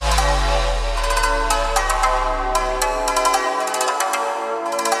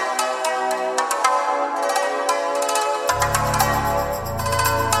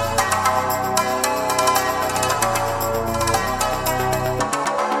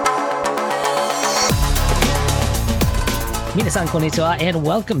Minasan konnichiwa and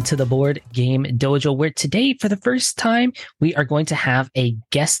welcome to the Board Game Dojo, where today, for the first time, we are going to have a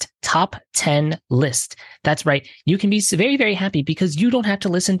guest top 10 list. That's right. You can be very, very happy because you don't have to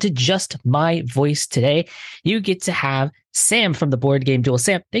listen to just my voice today. You get to have Sam from the Board Game Duel.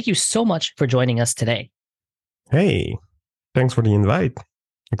 Sam, thank you so much for joining us today. Hey, thanks for the invite.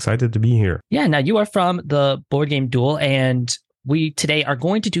 Excited to be here. Yeah, now you are from the Board Game Duel, and we today are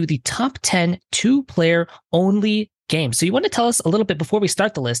going to do the top 10 two-player only games. So you want to tell us a little bit before we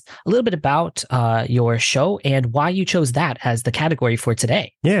start the list, a little bit about your show and why you chose that as the category for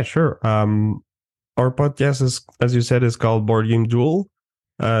today. Yeah, sure. Our podcast is, as you said, is called Board Game Duel.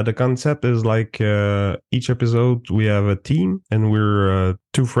 The concept is like each episode we have a team and we're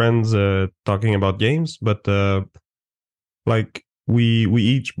two friends talking about games, but like we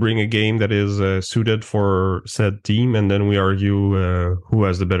each bring a game that is suited for said team, and then we argue who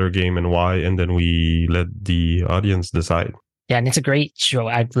has the better game and why, and then we let the audience decide. Yeah, and it's a great show.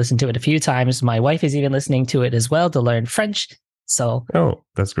 I've listened to it a few times. My wife is even listening to it as well to learn French. So, oh,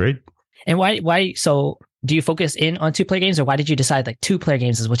 that's great. And why? So, do you focus in on two-player games, or why did you decide like two-player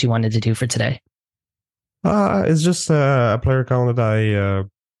games is what you wanted to do for today? It's just a player count that I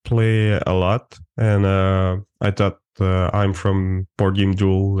play a lot, and I thought I'm from Board Game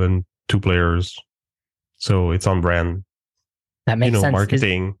Duel and two players, so it's on brand. That makes sense.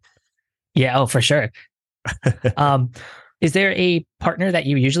 Marketing. Yeah, oh, for sure. Is there a partner that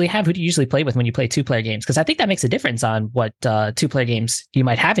you usually have? Who do you usually play with when you play two-player games? Because I think that makes a difference on what two-player games you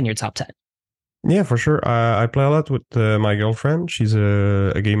might have in your top 10. Yeah, for sure. I play a lot with my girlfriend. She's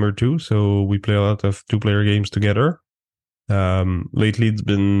a gamer too, so we play a lot of two-player games together. Lately, it's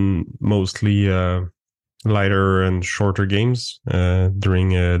been mostly lighter and shorter games during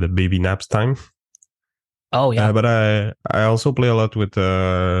the baby naps time. Oh, yeah. But I also play a lot with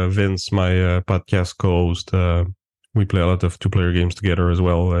Vince, my podcast co-host. We play a lot of two-player games together as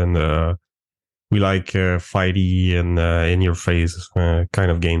well, and we like fighty and in-your-face kind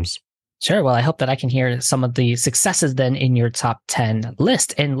of games. Sure. Well, I hope that I can hear some of the successes then in your top 10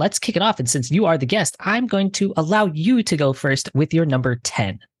 list. And let's kick it off. And since you are the guest, I'm going to allow you to go first with your number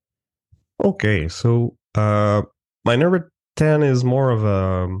 10. Okay, so my number 10 is more of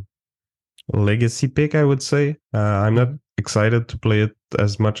a legacy pick, I would say. I'm not excited to play it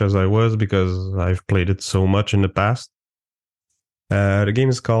as much as I was because I've played it so much in the past. The game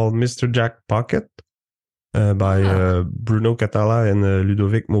is called Mr. Jack Pocket by Bruno Catala and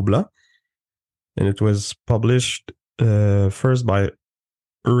Ludovic Maublanc. And it was published first by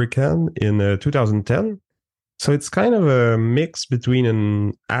Hurricane in 2010. So it's kind of a mix between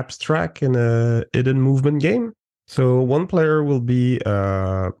an abstract and a hidden movement game. So one player will be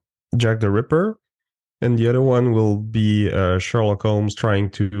Jack the Ripper, and the other one will be Sherlock Holmes trying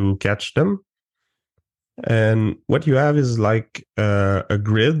to catch them. And what you have is like a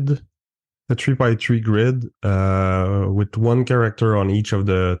grid, a 3x3 grid with one character on each of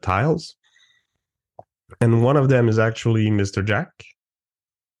the tiles. And one of them is actually Mr. Jack.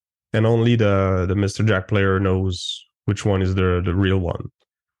 And only the Mr. Jack player knows which one is the real one.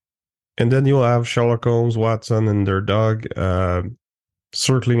 And then you'll have Sherlock Holmes, Watson, and their dog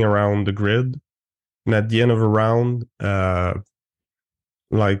circling around the grid. And at the end of a round,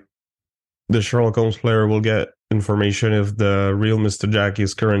 like the Sherlock Holmes player will get information if the real Mr. Jack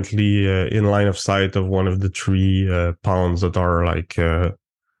is currently in line of sight of one of the three pawns that are like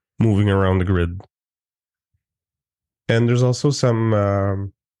moving around the grid. And there's also some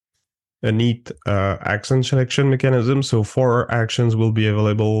a neat action selection mechanism. So 4 actions will be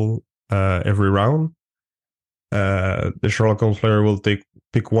available every round. The Sherlock Holmes player will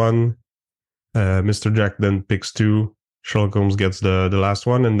pick one. Mr. Jack then picks 2. Sherlock Holmes gets the last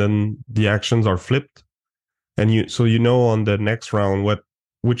one, and then the actions are flipped. And you know on the next round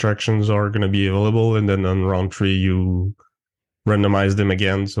which actions are going to be available, and then on round 3 you randomize them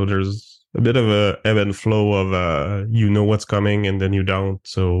again. So there's a bit of a ebb and flow of you know what's coming and then you don't.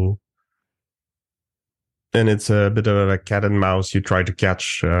 So, and it's a bit of a cat and mouse. You try to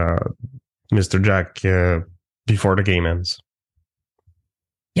catch Mr. Jack before the game ends.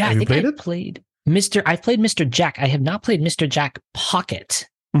 Yeah, Have I think I've played Mr. Jack. I have not played Mr. Jack Pocket.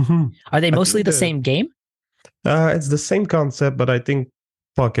 Mm-hmm. Are they mostly the same game? It's the same concept, but I think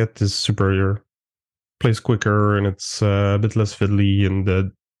Pocket is superior. Plays quicker and it's a bit less fiddly,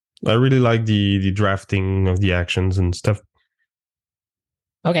 and I really like the drafting of the actions and stuff.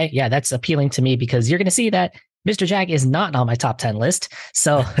 Okay, yeah, that's appealing to me because you're going to see that Mr. Jack is not on my top 10 list.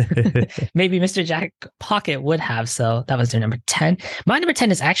 So maybe Mr. Jack Pocket would have. So that was their number 10. My number 10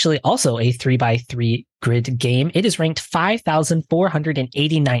 is actually also a 3x3 grid game. It is ranked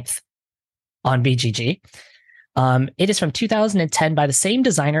 5,489th on BGG. It is from 2010 by the same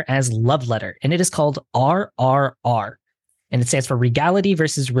designer as Love Letter, and it is called RRR, and it stands for Regality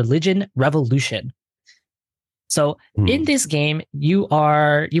versus Religion Revolution. So in this game, you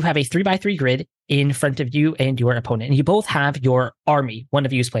have a 3x3 grid in front of you and your opponent, and you both have your army. One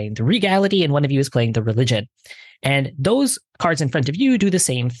of you is playing the Regality, and one of you is playing the Religion. And those cards in front of you do the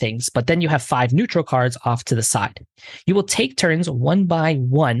same things, but then you have 5 neutral cards off to the side. You will take turns one by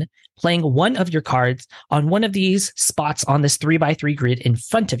one, playing one of your cards on one of these spots on this 3x3 grid in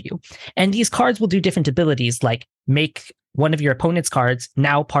front of you. And these cards will do different abilities, like make one of your opponent's cards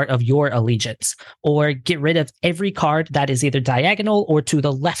now part of your allegiance, or get rid of every card that is either diagonal or to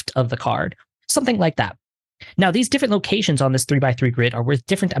the left of the card, something like that. Now, these different locations on this 3x3 grid are worth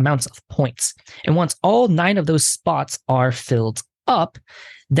different amounts of points. And once all 9 of those spots are filled up,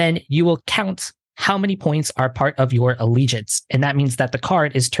 then you will count how many points are part of your allegiance. And that means that the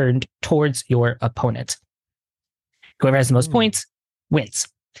card is turned towards your opponent. Whoever has the most points wins.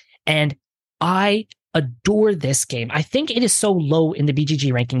 And I adore this game. I think it is so low in the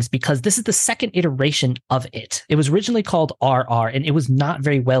BGG rankings because this is the second iteration of it. It was originally called RR, and it was not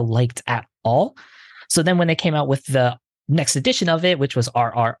very well liked at all. So then when they came out with the next edition of it, which was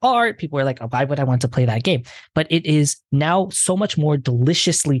RRR, people were like, oh, why would I want to play that game? But it is now so much more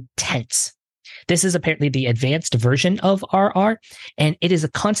deliciously tense. This is apparently the advanced version of RR, and it is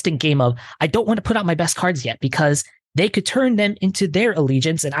a constant game of, I don't want to put out my best cards yet because they could turn them into their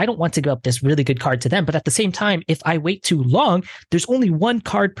allegiance, and I don't want to give up this really good card to them. But at the same time, if I wait too long, there's only one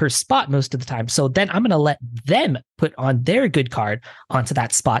card per spot most of the time. So then I'm going to let them put on their good card onto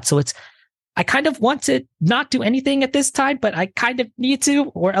that spot. So I kind of want to not do anything at this time, but I kind of need to,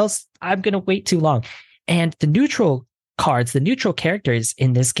 or else I'm going to wait too long. And the neutral cards, the neutral characters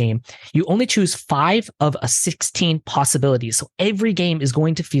in this game, you only choose 5 of a 16 possibilities. So every game is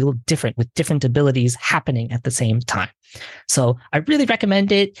going to feel different with different abilities happening at the same time. So I really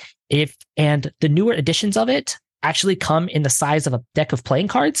recommend it. And the newer editions of it actually come in the size of a deck of playing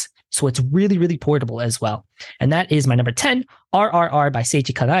cards. So it's really, really portable as well. And that is my number 10, RRR by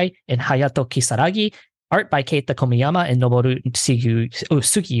Seiji Kanai and Hayato Kisaragi, art by Keita Komiyama and Noboru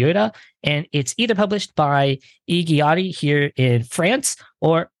Sugiura. And it's either published by Igiari here in France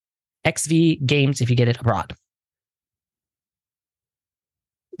or XV Games if you get it abroad.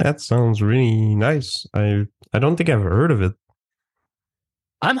 That sounds really nice. I don't think I've heard of it.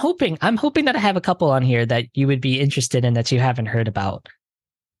 I'm hoping that I have a couple on here that you would be interested in that you haven't heard about.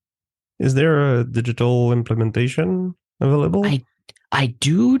 Is there a digital implementation available? I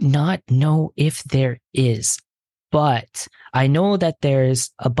do not know if there is, but I know that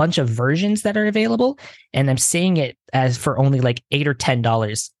there's a bunch of versions that are available, and I'm seeing it as for only like $8 or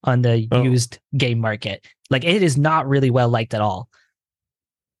 $10 on the used game market. Like, it is not really well liked at all,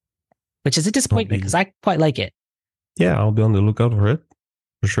 which is a disappointment because I quite like it. Yeah, I'll be on the lookout for it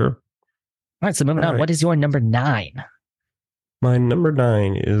for sure. All right, so moving on. What is your number 9? My number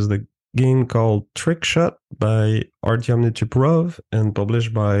 9 is the game called Trick Shot by Artyom Nichiprov and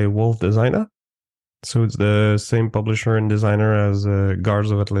published by Wolf Designer. So it's the same publisher and designer as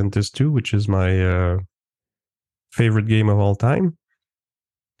Guards of Atlantis 2, which is my favorite game of all time.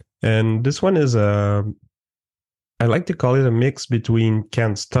 And this one is I like to call it a mix between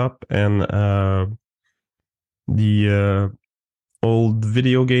Can't Stop and the old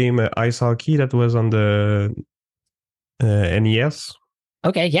video game Ice Hockey that was on the NES.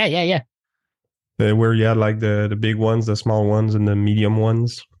 Okay, yeah. Where you had like the big ones, the small ones, and the medium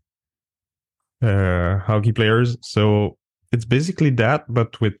ones. Hockey players. So it's basically that,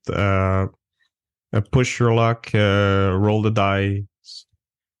 but with a push your luck, roll the die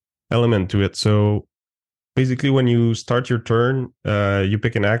element to it. So basically, when you start your turn, you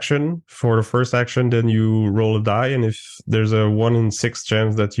pick an action. For the first action, then you roll a die, and if there's a 1 in 6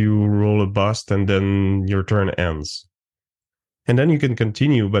 chance that you roll a bust, and then your turn ends. And then you can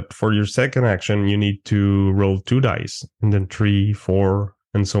continue, but for your second action, you need to roll 2 dice, and then 3, 4,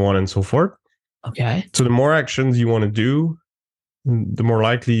 and so on and so forth. Okay. So the more actions you want to do, the more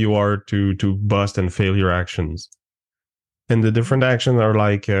likely you are to bust and fail your actions. And the different actions are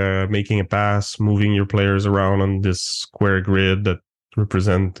like making a pass, moving your players around on this square grid that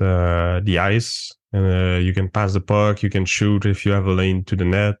represent the ice. And you can pass the puck, you can shoot if you have a lane to the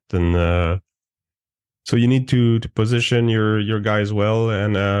net, and so you need to position your guys well,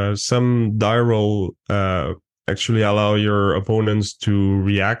 and some die roll actually allow your opponents to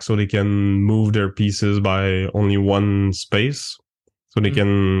react, so they can move their pieces by only 1 space, so they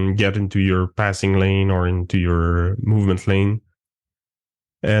can get into your passing lane or into your movement lane.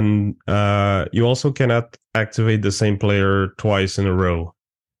 And you also cannot activate the same player twice in a row.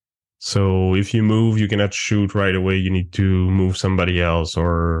 So if you move, you cannot shoot right away. You need to move somebody else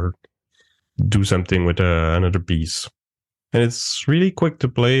or do something with another piece. And it's really quick to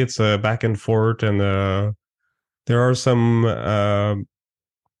play. It's back and forth, and there are some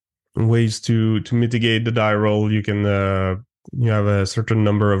ways to mitigate the die roll. You can you have a certain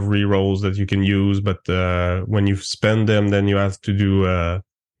number of re-rolls that you can use, but when you spend them, then you have to do a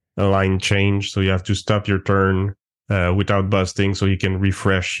line change. So you have to stop your turn without busting, so you can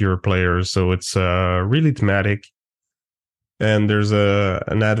refresh your players. So it's really thematic. And there's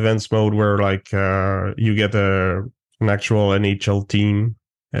an advanced mode where like you get an actual NHL team,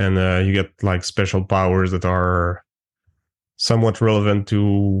 and you get like special powers that are somewhat relevant to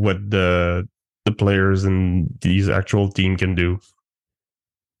what the players in these actual team can do.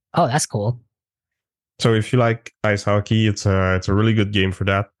 Oh, that's cool. So if you like ice hockey, it's a really good game for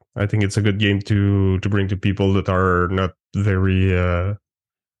that. I think it's a good game to bring to people that are not very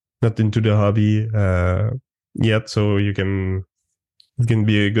not into the hobby yet. So it can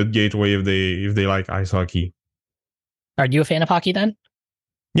be a good gateway if they like ice hockey. Are you a fan of hockey then?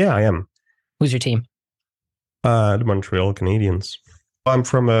 Yeah, I am. Who's your team? The Montreal Canadiens. I'm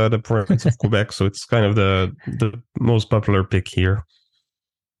from the province of Quebec, so it's kind of the most popular pick here.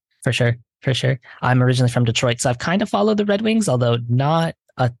 For sure. For sure. I'm originally from Detroit, so I've kind of followed the Red Wings, although not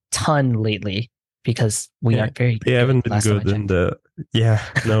a ton lately because we aren't very good. They haven't been good in the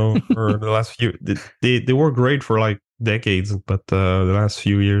for the last few. They were great for like decades, but the last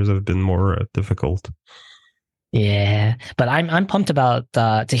few years have been more difficult. Yeah, but I'm pumped about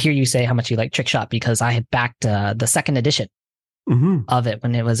to hear you say how much you like Trick Shot because I had backed the second edition of it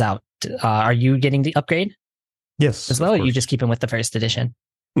when it was out. Are you getting the upgrade? Yes, as well. Or are you just keeping with the first edition?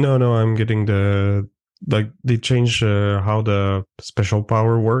 No, I'm getting they changed how the special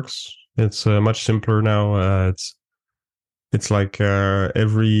power works. It's much simpler now. It's like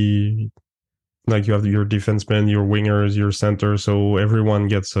every like you have your defensemen, your wingers, your center, so everyone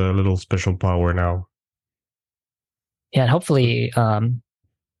gets a little special power now. Yeah, and hopefully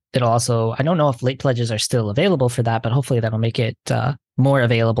it'll also, I don't know if late pledges are still available for that, but hopefully that'll make it more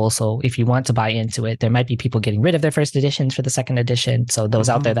available. So if you want to buy into it, there might be people getting rid of their first editions for the second edition. So those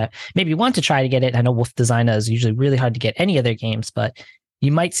out there that maybe want to try to get it, I know Wolf Designer is usually really hard to get any of their games, but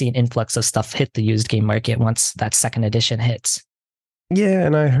you might see an influx of stuff hit the used game market once that second edition hits. Yeah,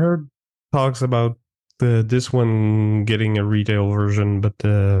 and I heard talks about this one getting a retail version, but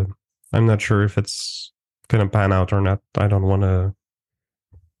I'm not sure if it's going to pan out or not. I don't want to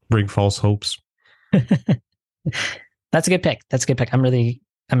bring false hopes. That's a good pick. I'm really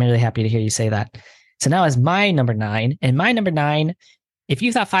happy to hear you say that. So now as my number 9, and my number 9, if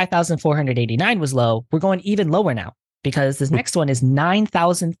you thought 5,489 was low, we're going even lower now because this next one is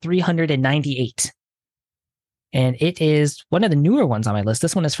 9,398. And it is one of the newer ones on my list.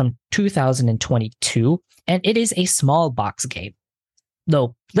 This one is from 2022, and it is a small box game.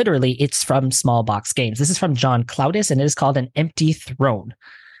 Though literally it's from Small Box Games. This is from John Cloudis, and it is called An Empty Throne.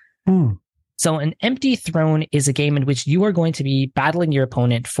 So An Empty Throne is a game in which you are going to be battling your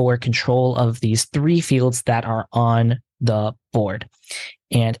opponent for control of these 3 fields that are on the board.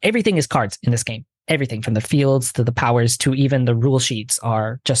 And everything is cards in this game. Everything from the fields to the powers to even the rule sheets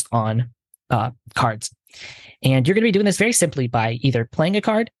are just on cards. And you're going to be doing this very simply by either playing a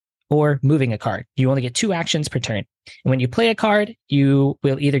card or moving a card. You only get 2 actions per turn. And when you play a card, you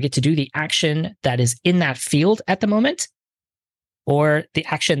will either get to do the action that is in that field at the moment, or the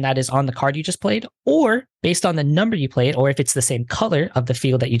action that is on the card you just played, or based on the number you played, or if it's the same color of the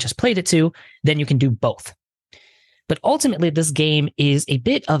field that you just played it to, then you can do both. But ultimately, this game is a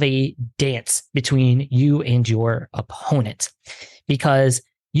bit of a dance between you and your opponent, because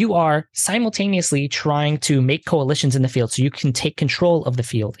you are simultaneously trying to make coalitions in the field so you can take control of the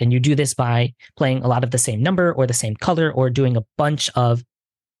field. And you do this by playing a lot of the same number or the same color or doing a bunch of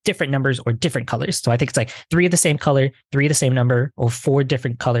different numbers or different colors. So I think it's like 3 of the same color, 3 of the same number, or 4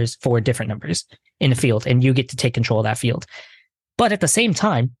 different colors, 4 different numbers in the field. And you get to take control of that field. But at the same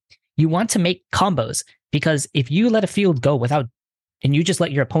time, you want to make combos, because if you let a field go without, and you just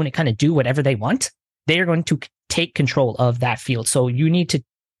let your opponent kind of do whatever they want, they are going to take control of that field. So you need to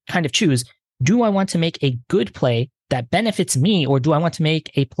kind of choose, do I want to make a good play that benefits me, or do I want to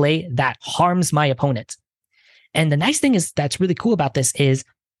make a play that harms my opponent? And the nice thing is that's really cool about this is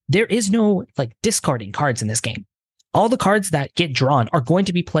there is no like discarding cards in this game. All the cards that get drawn are going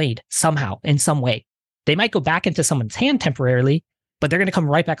to be played somehow in some way. They might go back into someone's hand temporarily, but they're going to come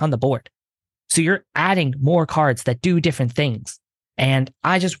right back on the board. So you're adding more cards that do different things. And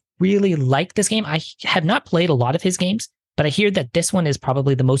I just really like this game. I have not played a lot of his games, but I hear that this one is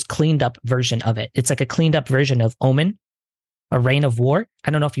probably the most cleaned up version of it. It's like a cleaned up version of Omen, A Reign of War.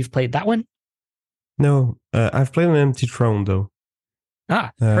 I don't know if you've played that one. No, I've played an Empty Throne though.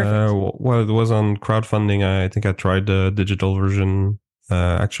 Ah, perfect. Well, it was on crowdfunding. I think I tried the digital version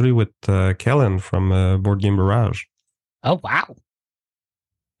actually with Kellen from Board Game Barrage. Oh, wow.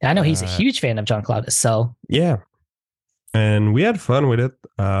 I know he's a Uh, huge fan of John Cloudis, so yeah, and we had fun with it.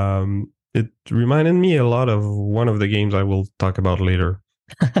 It reminded me a lot of one of the games I will talk about later.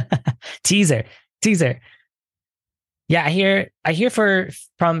 teaser, teaser. Yeah, I hear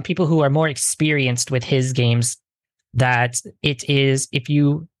from people who are more experienced with his games that it is, if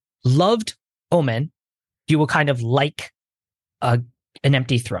you loved Omen, you will kind of like a, an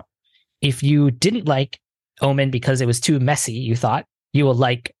Empty Throne. If you didn't like Omen because it was too messy, you thought, you will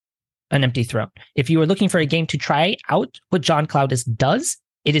like an Empty Throne. If you are looking for a game to try out what John Cloudis does,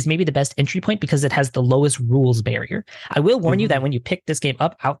 it is maybe the best entry point because it has the lowest rules barrier. I will warn you that when you pick this game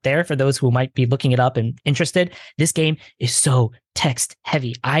up out there, for those who might be looking it up and interested, this game is so text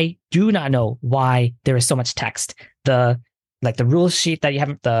heavy. I do not know why there is so much text. The rules sheet that you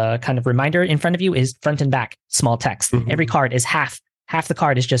have, the kind of reminder in front of you, is front and back small text. Every card is half the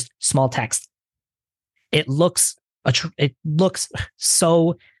card is just small text. It looks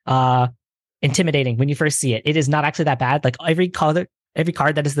so intimidating when you first see it. It is not actually that bad. Like every card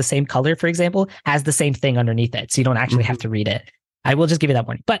that is the same color, for example, has the same thing underneath it, so you don't actually have to read it. I will just give you that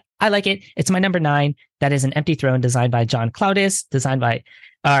warning, but I like it. It's my number 9. That is an Empty Throne designed by John Cloudis, designed by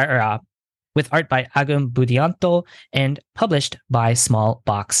with art by Agum Budianto, and published by Small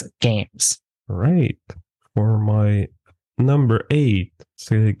Box Games. Right. For my number 8,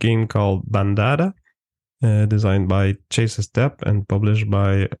 it's a game called Bandada, designed by Chase Step and published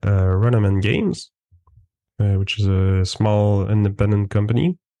by Runnerman Games, which is a small independent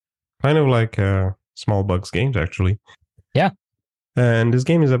company, kind of like Small Box Games, actually. Yeah. And this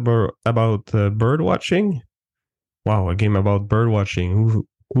game is about bird watching. Wow, a game about bird watching.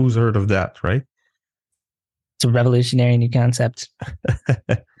 Who's heard of that, right? It's a revolutionary new concept.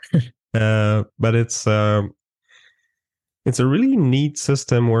 But it's a really neat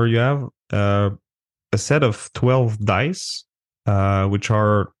system where you have a set of 12 dice, which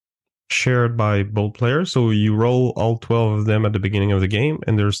are shared by both players. So you roll all 12 of them at the beginning of the game,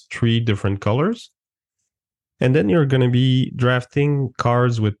 and there's 3 different colors. And then you're going to be drafting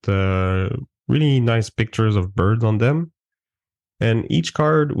cards with really nice pictures of birds on them. And each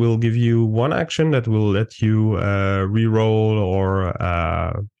card will give you one action that will let you re-roll or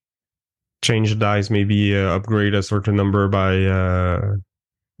change the dice, maybe upgrade a certain number by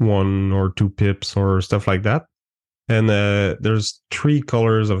 1 or 2 pips or stuff like that. And there's 3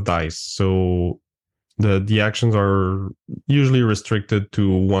 colors of dice. So the actions are usually restricted to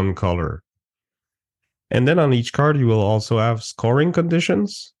 1 color. And then on each card, you will also have scoring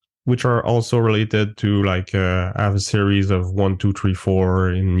conditions, which are also related to have a series of 1, 2, 3,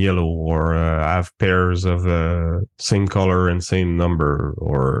 4 in yellow, or have pairs of same color and same number,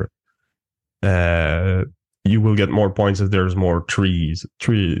 or you will get more points if there's more 3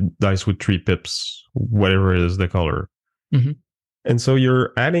 dice with 3 pips, whatever is the color. And so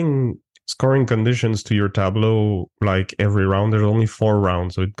you're adding scoring conditions to your tableau like every round. There's only 4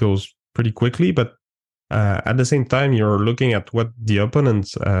 rounds, so it goes pretty quickly, but at the same time, you're looking at what the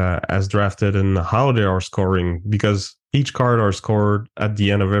opponent has drafted and how they are scoring, because each card are scored at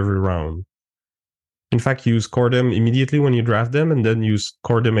the end of every round. In fact, you score them immediately when you draft them, and then you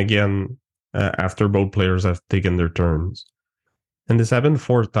score them again after both players have taken their turns. And this happened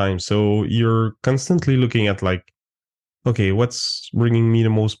 4 times. So you're constantly looking at okay, what's bringing me the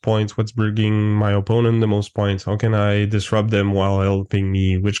most points? What's bringing my opponent the most points? How can I disrupt them while helping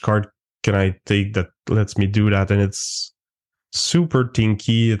me? Which card can I take that lets me do that? And it's super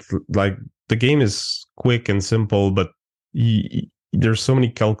tinky. It's like the game is quick and simple, but there's so many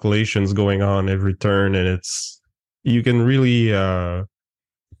calculations going on every turn, and you can really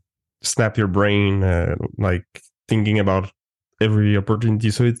snap your brain thinking about every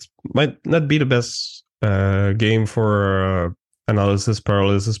opportunity. So it might not be the best game for analysis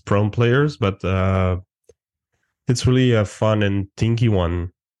paralysis prone players, but it's really a fun and tinky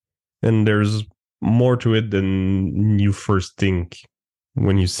one. And there's more to it than you first think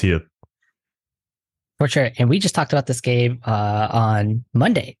when you see it. For sure. And we just talked about this game on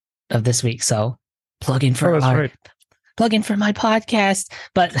Monday of this week. So plug in for plug in for my podcast.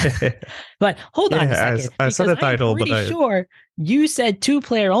 But but hold on a second. I saw the title, I'm pretty sure you said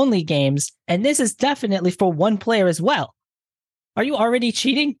 2-player only games, and this is definitely for 1 player as well. Are you already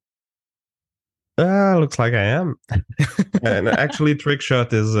cheating? Looks like I am. And actually, Trick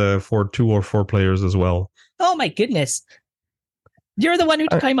Shot is for 2 or 4 players as well. Oh my goodness. You're the one who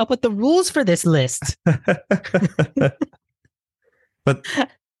came up with the rules for this list. But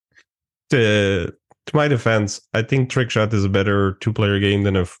to my defense, I think Trick Shot is a better 2-player game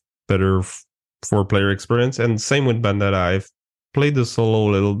than a better 4-player experience. And same with Bandera. I've played the solo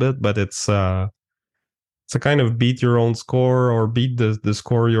a little bit, but it's a kind of beat your own score or beat the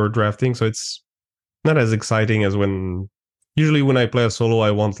score you're drafting. So it's not as exciting as usually when I play a solo,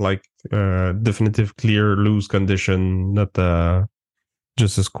 I want like definitive clear lose condition, not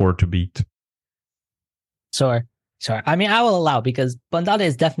just a score to beat. Sure. I mean, I will allow because Bandada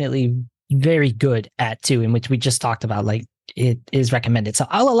is definitely very good at 2, in which we just talked about. Like, it is recommended. So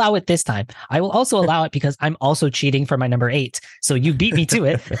I'll allow it this time. I will also allow it because I'm also cheating for my number 8. So you beat me to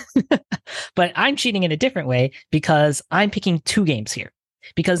it. But I'm cheating in a different way because I'm picking 2 games here.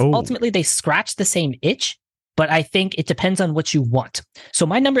 Because ultimately they scratch the same itch, but I think it depends on what you want. So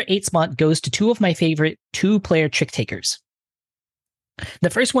my number 8 spot goes to 2 of my favorite 2-player trick takers. The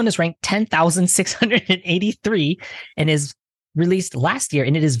first one is ranked 10,683 and is released last year,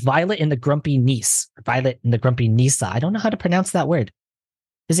 and it is Violet and the Grumpy Niece. Violet and the Grumpy Nisa. I don't know how to pronounce that word.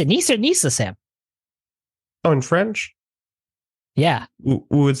 Is it Nice or Nisa, Sam? Oh, in French? Yeah. We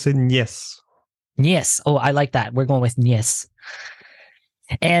would say yes. Yes. Oh, I like that. We're going with yes.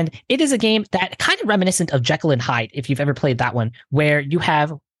 And it is a game that kind of reminiscent of Jekyll and Hyde, if you've ever played that one, where you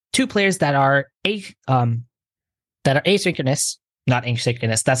have 2 players that are asynchronous. Not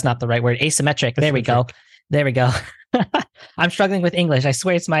asynchronous. That's not the right word. Asymmetric. There we go. There we go. I'm struggling with English. I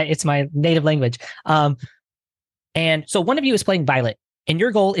swear it's my native language. And so one of you is playing Violet, and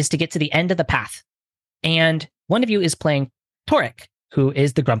your goal is to get to the end of the path. And one of you is playing Torek, who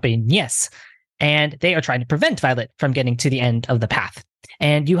is the grumpy Nies. And they are trying to prevent Violet from getting to the end of the path.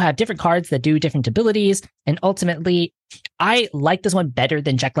 And you have different cards that do different abilities. And ultimately, I like this one better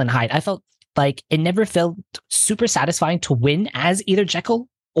than Jekyll and Hyde. I felt like it never felt super satisfying to win as either Jekyll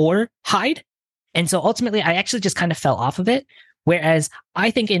or Hyde. And so ultimately, I actually just kind of fell off of it. Whereas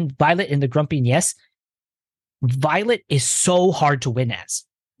I think in Violet and the Grumpy Yes, Violet is so hard to win as.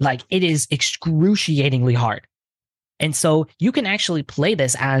 Like, it is excruciatingly hard. And so you can actually play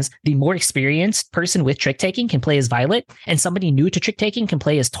this as the more experienced person with trick taking can play as Violet, and somebody new to trick taking can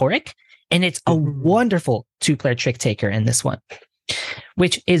play as Torek. And it's a wonderful 2-player trick taker in this one,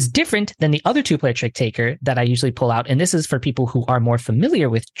 which is different than the other 2-player trick taker that I usually pull out. And this is for people who are more familiar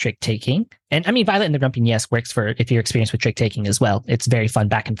with trick taking. And I mean, Violet and the Grumpy Yes works for if you're experienced with trick taking as well. It's very fun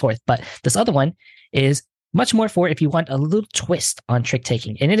back and forth. But this other one is much more for if you want a little twist on trick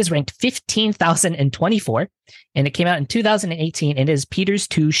taking. And it is ranked 15,024. And it came out in 2018. And it is Peter's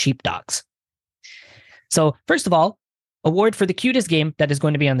 2 Sheepdogs. So first of all, award for the cutest game that is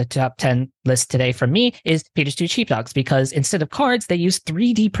going to be on the top 10 list today from me is Peter's 2 Sheepdogs, because instead of cards, they use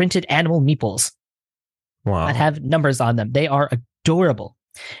 3D printed animal meeples that have numbers on them. They are adorable.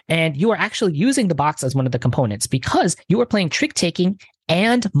 And you are actually using the box as one of the components because you are playing trick taking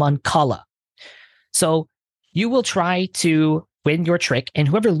and Mancala. So you will try to win your trick, and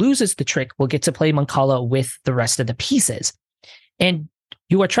whoever loses the trick will get to play Mancala with the rest of the pieces. And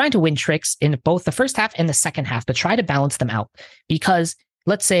you are trying to win tricks in both the first half and the second half, but try to balance them out. Because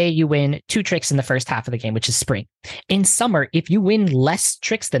let's say you win 2 tricks in the first half of the game, which is spring. In summer, if you win less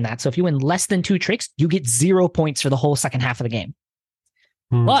tricks than that, so if you win less than 2 tricks, you get 0 points for the whole second half of the game.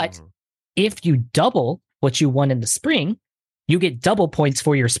 But if you double what you won in the spring, you get double points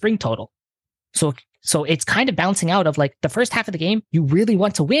for your spring total. So it's kind of bouncing out of like the first half of the game, you really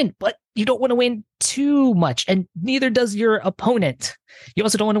want to win, but you don't want to win too much. And neither does your opponent. You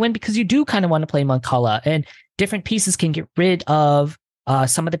also don't want to win because you do kind of want to play Mancala, and different pieces can get rid of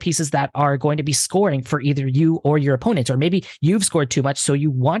some of the pieces that are going to be scoring for either you or your opponent. Or maybe you've scored too much, so you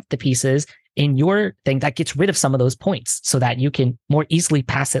want the pieces in your thing that gets rid of some of those points so that you can more easily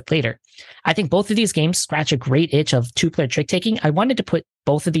pass it later. I think both of these games scratch a great itch of 2-player trick taking. I wanted to put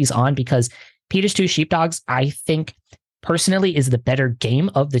both of these on because Peter's 2 Sheepdogs, I think, personally is the better game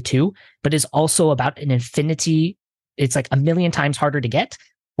of the 2, but is also about an infinity. It's like a million times harder to get.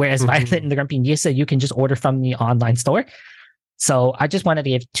 Whereas Violet and the Grumpy Nisa, you can just order from the online store. So I just wanted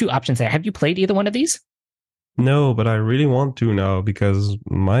to give 2 options there. Have you played either one of these? No, but I really want to now because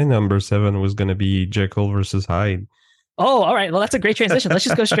my number 7 was going to be Jekyll versus Hyde. Oh, all right. Well, that's a great transition. Let's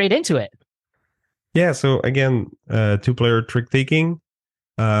just go straight into it. Yeah. So again, 2-player trick taking.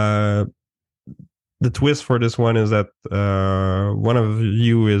 The twist for this one is that one of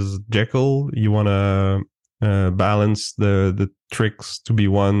you is Jekyll. You want to balance the tricks to be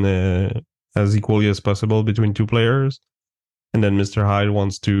won as equally as possible between 2 players. And then Mr. Hyde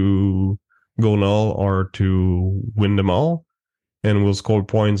wants to go null or to win them all. And will score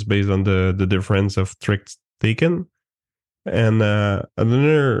points based on the difference of tricks taken. And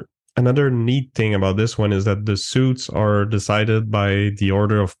another another neat thing about this one is that the suits are decided by the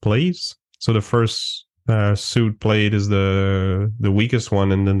order of plays. So the first suit played is the weakest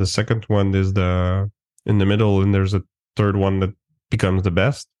one, and then the second one is the in the middle, and there's a third one that becomes the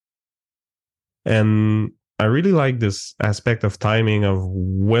best. And I really like this aspect of timing of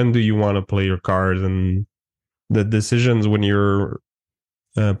when do you want to play your cards and the decisions when you're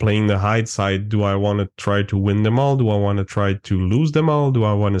playing the hide side. Do I want to try to win them all? Do I want to try to lose them all? Do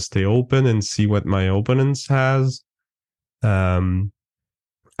I want to stay open and see what my opponents has? I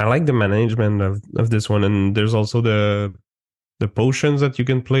like the management of this one, and there's also the potions that you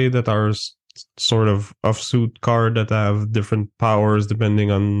can play that are sort of offsuit card that have different powers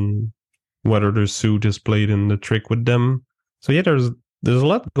depending on whether the suit is played in the trick with them. So yeah, there's a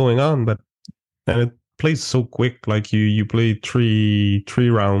lot going on, and it plays so quick. Like you play three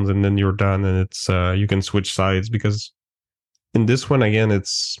rounds and then you're done, and it's you can switch sides because in this one again,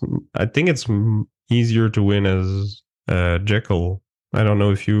 I think it's easier to win as Jekyll. I don't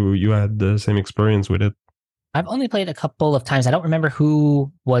know if you had the same experience with it. I've only played a couple of times. I don't remember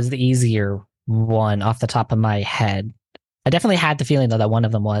who was the easier one off the top of my head. I definitely had the feeling though that one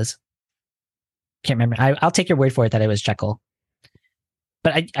of them was. Can't remember. I'll take your word for it that it was Jekyll.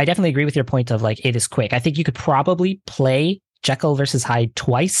 But I definitely agree with your point of like it is quick. I think you could probably play Jekyll versus Hyde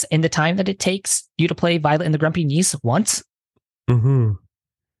twice in the time that it takes you to play Violet and the Grumpy Niece once. Mm-hmm.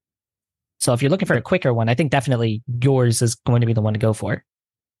 So if you're looking for a quicker one, I think definitely yours is going to be the one to go for.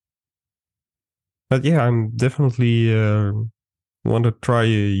 But yeah, I'm definitely want to try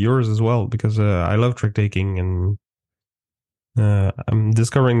yours as well because I love trick taking, and I'm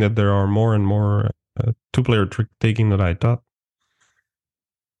discovering that there are more and more two-player trick taking than I thought.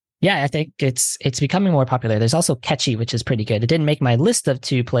 Yeah, I think it's becoming more popular. There's also Catchy, which is pretty good. It didn't make my list of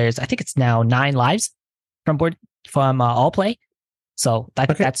 2 players. I think it's now 9 lives from all play. So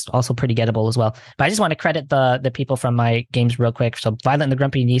that's also pretty gettable as well. But I just want to credit the people from my games real quick. So Violet and the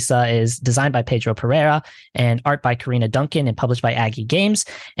Grumpy Nisa is designed by Pedro Pereira and art by Karina Duncan and published by Aggie Games.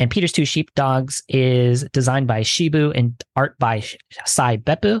 And Peter's Two Sheepdogs is designed by Shibu and art by Sai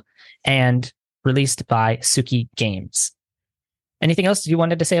Beppu and released by Suki Games. Anything else you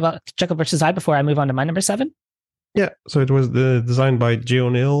wanted to say about Jekyll vs. Hyde before I move on to my number 7? Yeah, so it was designed by Jay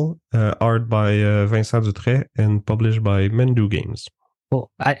O'Neill, art by Vincent Dutray, and published by Mendu Games.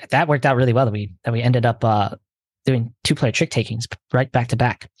 Well, that worked out really well that we ended up doing 2-player trick takings right back to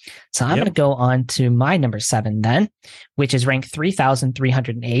back. So I'm going to go on to my number 7 then, which is ranked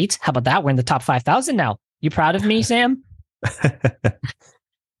 3,308. How about that? We're in the top 5,000 now. You proud of me, Sam?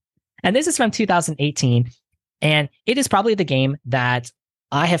 And this is from 2018. And it is probably the game that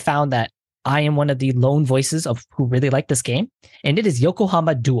I have found that I am one of the lone voices of who really like this game. And it is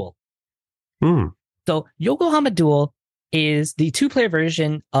Yokohama Duel. So Yokohama Duel is the 2-player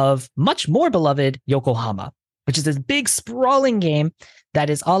version of much more beloved Yokohama, which is this big sprawling game that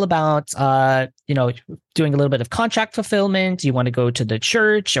is all about, doing a little bit of contract fulfillment. You want to go to the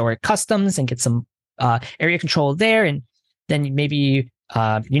church or customs and get some area control there. And then maybe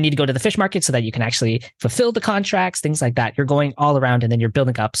you need to go to the fish market so that you can actually fulfill the contracts, things like that. You're going all around, and then you're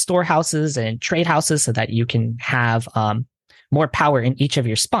building up storehouses and trade houses so that you can have more power in each of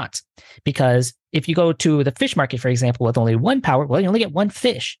your spots. Because if you go to the fish market, for example, with only 1 power, well, you only get 1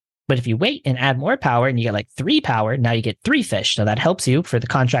 fish. But if you wait and add more power and you get like 3 power, now you get 3 fish. So that helps you for the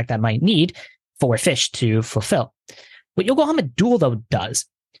contract that might need 4 fish to fulfill. What Yokohama Duel, though, does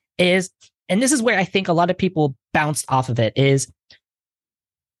is, and this is where I think a lot of people bounced off of it, is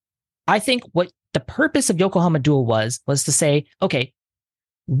I think what the purpose of Yokohama Duel was to say, okay,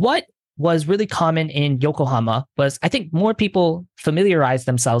 what was really common in Yokohama was, I think more people familiarized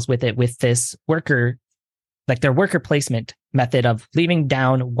themselves with it, with this worker, like their worker placement method of leaving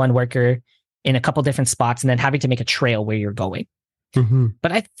down 1 worker in a couple different spots and then having to make a trail where you're going. Mm-hmm.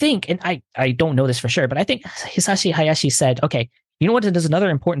 But I think, and I don't know this for sure, but I think Hisashi Hayashi said, okay, you know what? There's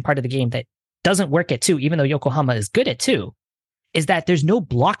another important part of the game that doesn't work at 2, even though Yokohama is good at 2, is that there's no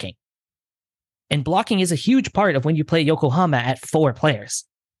blocking. And blocking is a huge part of when you play Yokohama at 4 players.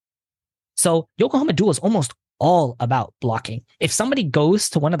 So Yokohama Duel is almost all about blocking. If somebody goes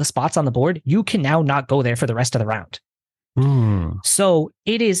to one of the spots on the board, you can now not go there for the rest of the round. So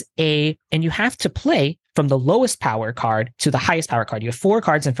it is and you have to play from the lowest power card to the highest power card. You have 4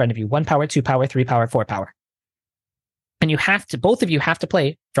 cards in front of you: 1 power, 2 power, 3 power, 4 power. And both of you have to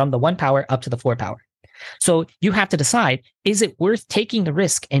play from the 1 power up to the 4 power. So you have to decide, is it worth taking the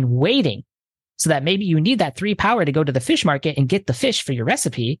risk and waiting so that maybe you need that 3 power to go to the fish market and get the fish for your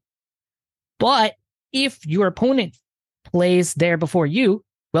recipe? But if your opponent plays there before you,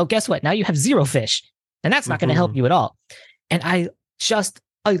 well, guess what? Now you have 0 fish, and that's not going to help you at all. And I just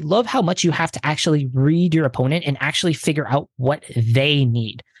I love how much you have to actually read your opponent and actually figure out what they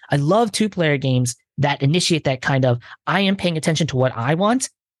need. I love two-player games that initiate that kind of, I am paying attention to what I want,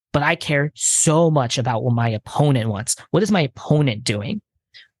 but I care so much about what my opponent wants. What is my opponent doing?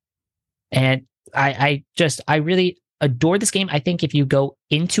 And I really adore this game. I think if you go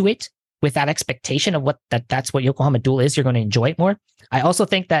into it with that expectation of that's what Yokohama Duel is, you're going to enjoy it more. I also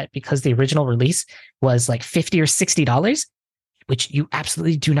think that because the original release was like $50 or $60, which you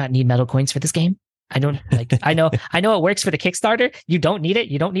absolutely do not need metal coins for this game. I don't like, I know it works for the Kickstarter. You don't need it.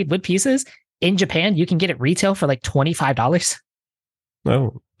 You don't need wood pieces. In Japan, you can get it retail for like $25.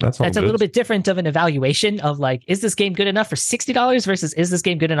 Oh, that's a little bit different of an evaluation of like, is this game good enough for $60 versus is this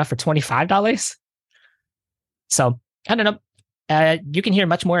game good enough for $25? So I don't know. You can hear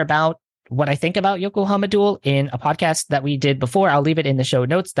much more about what I think about Yokohama Duel in a podcast that we did before. I'll leave it in the show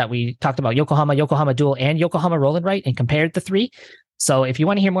notes that we talked about Yokohama Duel, and Yokohama Roll and Write and compared the three. So if you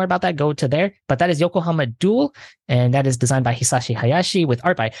want to hear more about that, go to there. But that is Yokohama Duel, and that is designed by Hisashi Hayashi with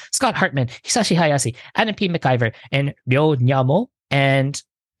art by Scott Hartman, Hisashi Hayashi, Adam P. McIver, and Ryo Nyamo. And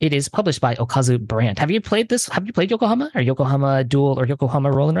it is published by Okazu Brand. Have you played this? Have you played Yokohama or Yokohama Duel or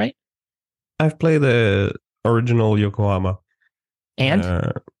Yokohama Roll and Write? I've played the original Yokohama.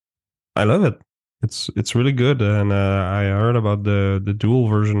 And I love it. It's really good, and I heard about the Duel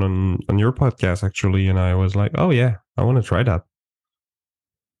version on your podcast actually, and I was like, oh yeah, I want to try that.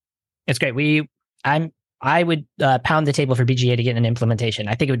 It's great. I would pound the table for BGA to get an implementation.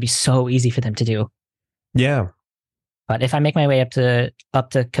 I think it would be so easy for them to do. Yeah, but if I make my way up to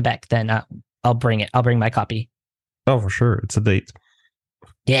Quebec, then I'll bring it. I'll bring my copy. Oh, for sure, it's a date.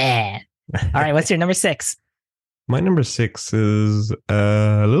 Yeah. All right. What's your number 6? My number 6 is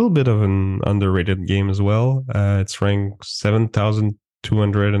a little bit of an underrated game as well. It's ranked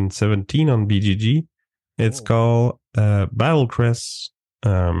 7,217 on BGG. It's called Battle Crest,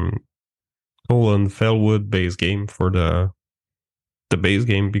 Fellwood base game for the base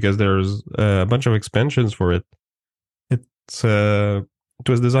game, because there's a bunch of expansions for it. It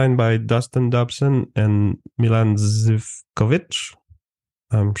was designed by Dustin Dobson and Milan Zivkovic.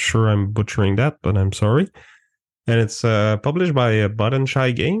 I'm sure I'm butchering that, but I'm sorry. And it's published by Button Shy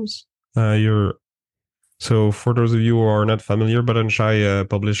Games. So for those of you who are not familiar, Button Shy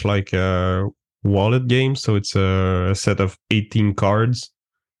publish like wallet games. So it's a set of 18 cards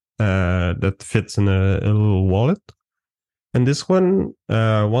that fits in a little wallet. And this one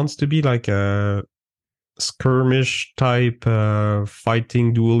wants to be like a skirmish type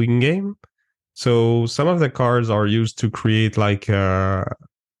fighting dueling game. So some of the cards are used to create like a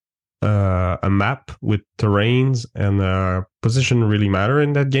map with terrains, and position really matter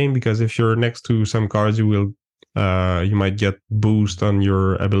in that game, because if you're next to some cards, you might get boost on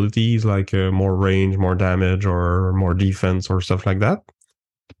your abilities, like more range, more damage, or more defense, or stuff like that.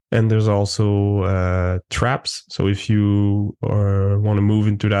 And there's also traps. So if you want to move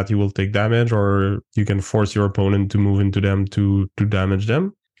into that, you will take damage, or you can force your opponent to move into them to damage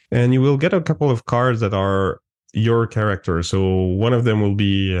them. And you will get a couple of cards that are your character. So one of them will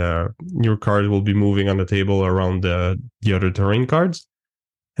be your card will be moving on the table around the other terrain cards,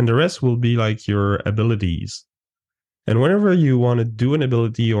 and the rest will be like your abilities. And whenever you want to do an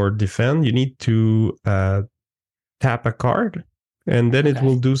ability or defend, you need to tap a card, and then it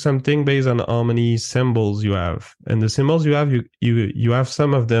will do something based on how many symbols you have. And the symbols you have, you have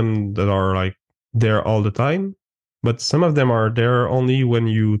some of them that are like there all the time, but some of them are there only when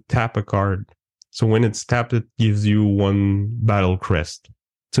you tap a card. So when it's tapped, it gives you one battle crest.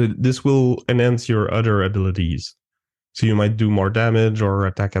 So this will enhance your other abilities. So you might do more damage or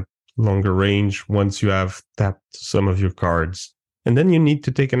attack at longer range once you have tapped some of your cards. And then you need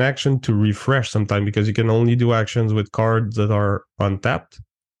to take an action to refresh sometime, because you can only do actions with cards that are untapped.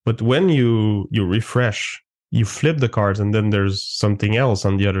 But when you refresh, you flip the cards, and then there's something else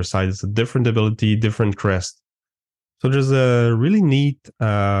on the other side. It's a different ability, different crest. So there's a really neat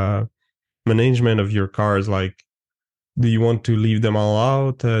management of your cards. Like, do you want to leave them all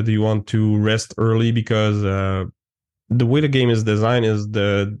out? Do you want to rest early? Because the way the game is designed is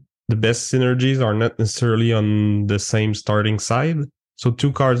the best synergies are not necessarily on the same starting side. So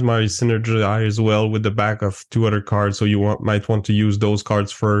 2 cards might synergize well with the back of 2 other cards. So you might want to use those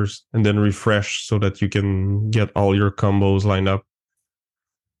cards first and then refresh so that you can get all your combos lined up.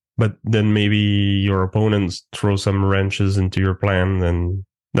 But then maybe your opponents throw some wrenches into your plan, and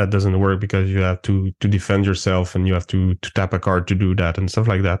that doesn't work because you have to defend yourself, and you have to tap a card to do that and stuff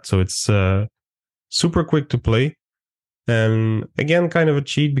like that. So it's super quick to play. And again, kind of a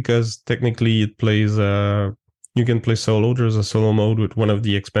cheat, because technically it plays, you can play solo. There's a solo mode with one of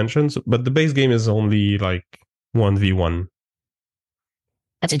the expansions, but the base game is only like 1v1.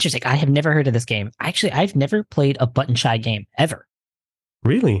 That's interesting. I have never heard of this game. Actually, I've never played a button shy game ever.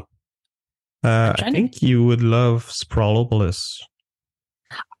 Really? I To, think you would love Sprawlopolis.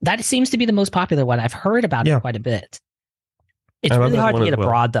 that seems to be the most popular one. I've heard about it quite a bit. It's really hard to get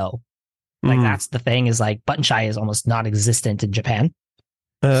abroad, though. Like, that's the thing, is like button shy is almost non-existent in Japan.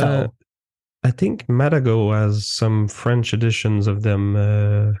 So I think Matago has some French editions of them.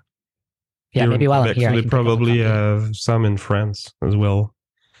 Yeah, maybe while I'm here, they probably have some in France as well.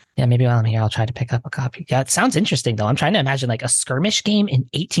 Yeah, maybe while I'm here, I'll try to pick up a copy. Yeah, it sounds interesting, though. I'm trying to imagine like a skirmish game in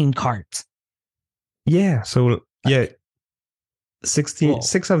 18 cards. Yeah, so yeah, 6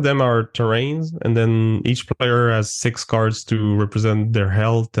 of them are terrains, and then each player has 6 cards to represent their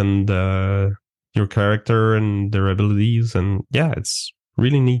health and your character and their abilities. And yeah, it's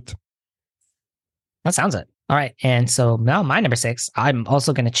really neat. That sounds it. All right. And so now my number 6, I'm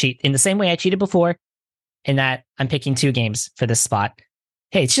also going to cheat in the same way I cheated before, in that I'm picking 2 games for this spot.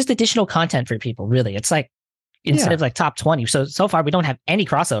 Hey, it's just additional content for people, really. It's like, instead of like top 20. So far, we don't have any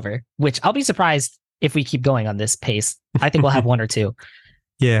crossover, which I'll be surprised if we keep going on this pace. I think we'll have 1 or 2.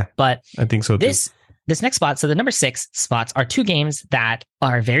 Yeah, but I think so too. This next spot, so the number 6 spots are 2 games that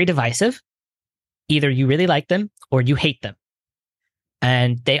are very divisive. Either you really like them or you hate them.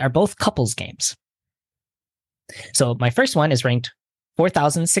 And they are both couples games. So my first one is ranked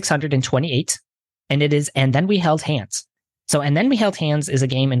 4,628, and it is And Then We Held Hands. So And Then We Held Hands is a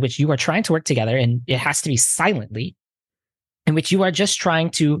game in which you are trying to work together, and it has to be silently, in which you are just trying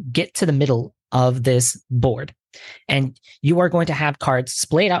to get to the middle of this board. And you are going to have cards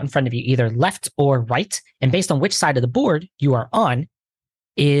splayed out in front of you, either left or right. And based on which side of the board you are on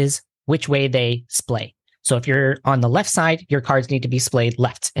is which way they splay. So if you're on the left side, your cards need to be splayed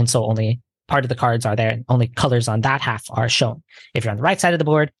left. And so only part of the cards are there. Only colors on that half are shown. If you're on the right side of the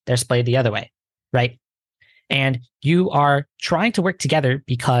board, they're splayed the other way, right? And you are trying to work together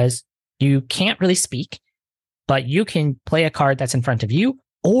because you can't really speak, but you can play a card that's in front of you,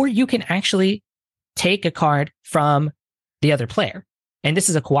 or you can actually take a card from the other player. And this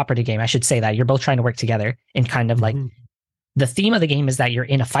is a cooperative game. I should say that you're both trying to work together, and kind of like the theme of the game is that you're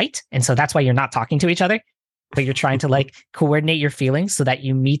in a fight. And so that's why you're not talking to each other, but you're trying to like coordinate your feelings so that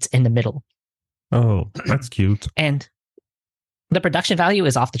you meet in the middle. Oh, that's cute. And the production value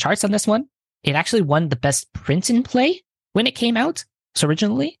is off the charts on this one. It actually won the best print and play when it came out, so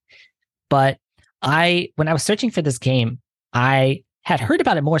originally. But when I was searching for this game, I had heard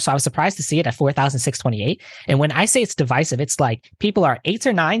about it more, so I was surprised to see it at 4,628. And when I say it's divisive, it's like people are 8s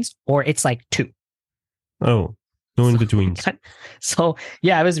or 9s, or it's like 2. Oh, no in between. So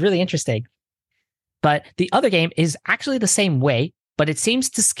yeah, it was really interesting. But the other game is actually the same way, but it seems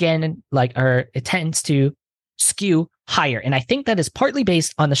to it tends to skew higher. And I think that is partly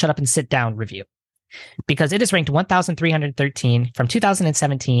based on the Shut Up and Sit Down review, because it is ranked 1,313 from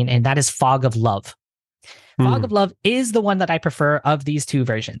 2017, and that is Fog of Love. Fog of Love is the one that I prefer of these 2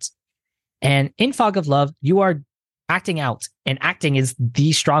 versions. And in Fog of Love, you are acting out, and acting is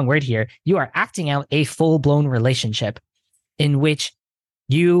the strong word here. You are acting out a full-blown relationship in which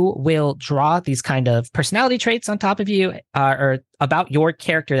you will draw these kind of personality traits on top of you, or about your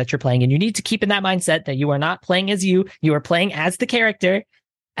character that you're playing. And you need to keep in that mindset that you are not playing as you are playing as the character.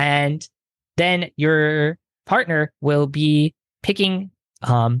 And then your partner will be picking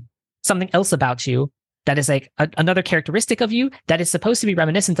something else about you that is like another characteristic of you that is supposed to be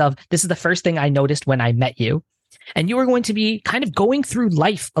reminiscent of, this is the first thing I noticed when I met you. And you are going to be kind of going through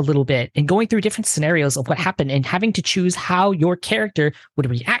life a little bit and going through different scenarios of what happened, and having to choose how your character would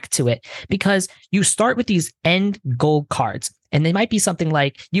react to it, because you start with these end goal cards, and they might be something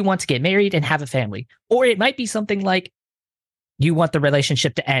like you want to get married and have a family, or it might be something like you want the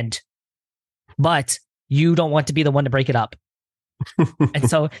relationship to end, but you don't want to be the one to break it up. And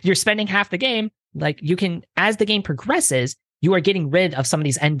so you're spending half the game, like you can, as the game progresses, you are getting rid of some of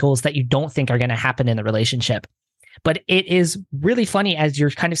these end goals that you don't think are going to happen in the relationship. But it is really funny as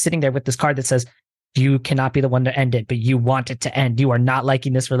you're kind of sitting there with this card that says, you cannot be the one to end it, but you want it to end. You are not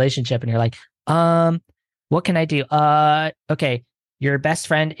liking this relationship. And you're like, what can I do? Okay. Your best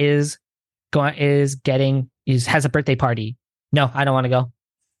friend has a birthday party. No, I don't want to go.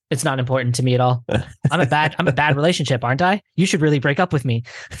 It's not important to me at all. I'm a bad relationship, aren't I? You should really break up with me.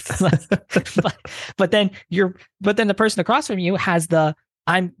 but then the person across from you has the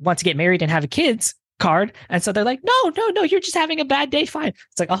I want to get married and have kids card, and so they're like, no, you're just having a bad day. Fine.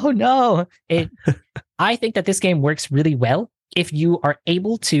 It's like, oh no. I think that this game works really well if you are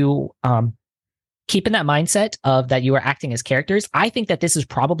able to keep in that mindset of that you are acting as characters. I think that this is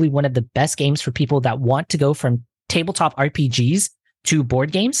probably one of the best games for people that want to go from tabletop RPGs to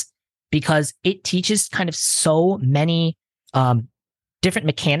board games, because it teaches kind of so many different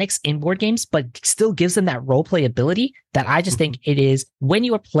mechanics in board games, but still gives them that role play ability that I just think it is when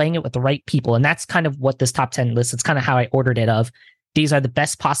you are playing it with the right people. And that's kind of what this top 10 list, it's kind of how I ordered it of these are the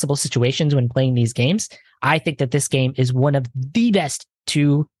best possible situations when playing these games. I think that this game is one of the best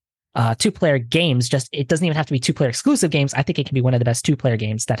two-player games. Just it doesn't even have to be two-player exclusive games. I think it can be one of the best two-player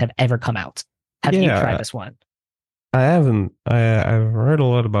games that have ever come out. Have you tried this one? I haven't. I've heard a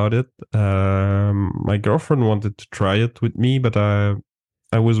lot about it. My girlfriend wanted to try it with me, but I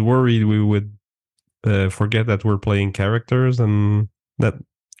was worried we would forget that we're playing characters and that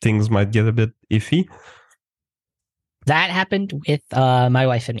things might get a bit iffy. That happened with my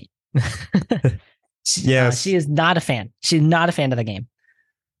wife and me. Yes. She is not a fan. She's not a fan of the game.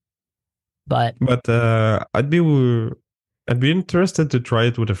 But I'd be interested to try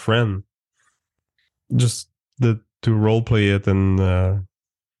it with a friend. Just to role play it, and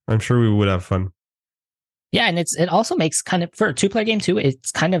I'm sure we would have fun. Yeah, and it also makes kind of for a two-player game too.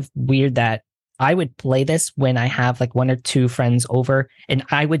 It's kind of weird that I would play this when I have like one or two friends over, and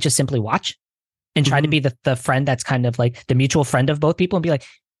I would just simply watch and try to be the friend that's kind of like the mutual friend of both people and be like,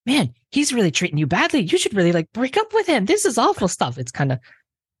 man, he's really treating you badly. You should really like break up with him. This is awful stuff. It's kind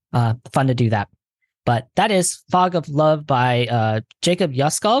of fun to do that. But that is Fog of Love by Jacob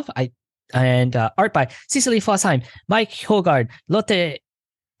Yaskov and art by Cecily Fossheim, Mike Hogard, Lotte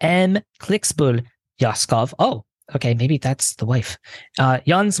M. Klicksbull Yaskov. Oh, okay, maybe that's the wife.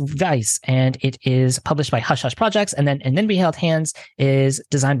 Jans Weiss, and it is published by Hush Hush Projects. And then We Held Hands is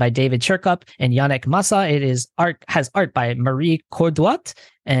designed by David Cherkup and Yannick Massa. It has art by Marie Corduat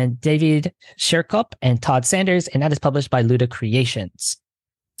and David Cherkup and Todd Sanders, and that is published by Luda Creations.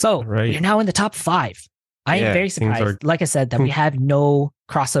 So we're now in the top 5. I am very surprised, like I said, that we have no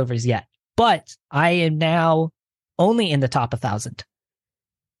crossovers yet. But I am now only in the top 1,000.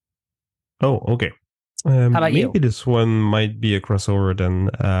 Oh, okay. How about you? Maybe this one might be a crossover then.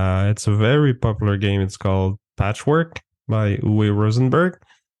 It's a very popular game. It's called Patchwork by Uwe Rosenberg,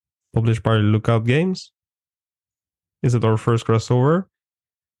 published by Lookout Games. Is it our first crossover?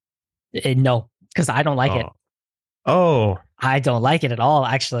 No, because I don't like it. Oh. I don't like it at all,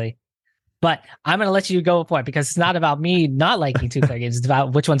 actually. But I'm going to let you go for it because it's not about me not liking two-player games. It's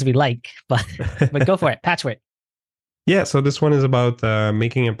about which ones we like. But go for it. Patchwork. Yeah, so this one is about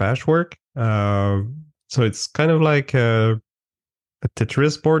making a patchwork. So it's kind of like a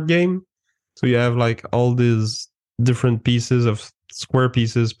Tetris board game. So you have like all these different pieces of square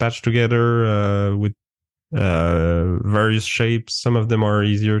pieces patched together with various shapes. Some of them are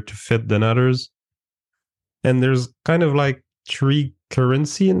easier to fit than others. And there's kind of like 3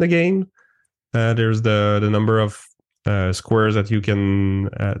 currency in the game. There's the number of squares that you can.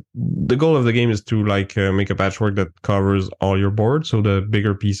 The goal of the game is to like make a patchwork that covers all your board. So the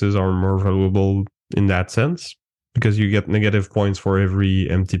bigger pieces are more valuable in that sense because you get negative points for every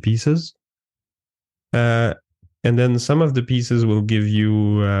empty pieces. And then some of the pieces will give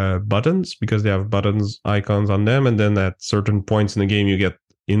you buttons because they have buttons icons on them. And then at certain points in the game, you get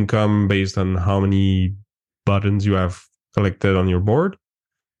income based on how many buttons you have collected on your board.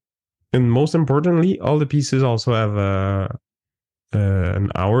 And most importantly, all the pieces also have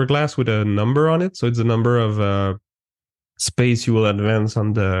an hourglass with a number on it. So it's a number of space you will advance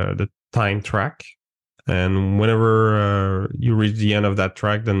on the time track. And whenever you reach the end of that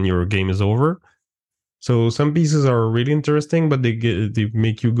track, then your game is over. So some pieces are really interesting, but they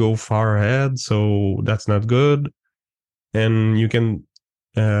make you go far ahead. So that's not good. And you can...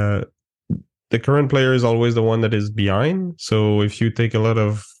 the current player is always the one that is behind. So if you take a lot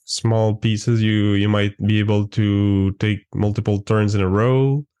of small pieces, you might be able to take multiple turns in a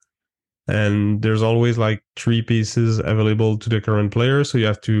row. And there's always like 3 pieces available to the current player. So you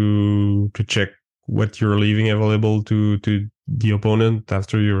have to check what you're leaving available to the opponent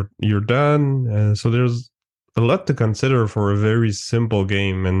after you're done. So there's a lot to consider for a very simple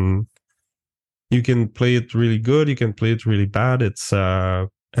game. And you can play it really good. You can play it really bad. It's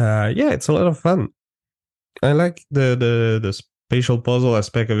it's a lot of fun. I like the spatial puzzle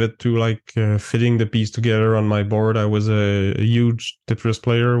aspect of it too, like fitting the piece together on my board. I was a huge Tetris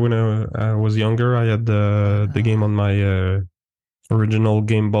player when I was younger. I had the game on my original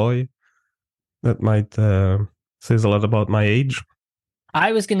Game Boy. That might says a lot about my age.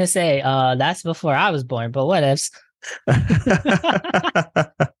 I was gonna say that's before I was born, but what ifs?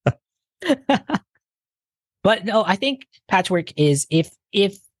 But no, I think Patchwork is if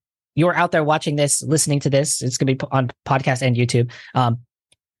you're out there watching this, listening to this, it's going to be on podcast and YouTube.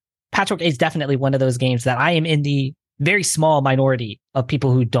 Patchwork is definitely one of those games that I am in the very small minority of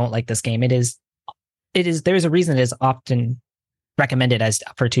people who don't like this game. It is, there's a reason it is often recommended as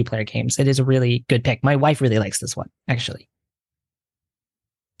for 2-player games. It is a really good pick. My wife really likes this one, actually.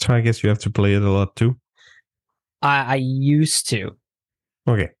 So I guess you have to play it a lot too. I used to,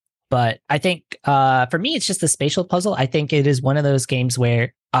 Okay. but I think for me, it's just a spatial puzzle. I think it is one of those games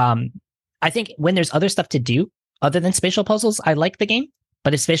where I think when there's other stuff to do other than spatial puzzles, I like the game.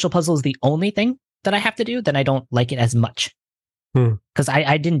 But if spatial puzzle is the only thing that I have to do, then I don't like it as much. Because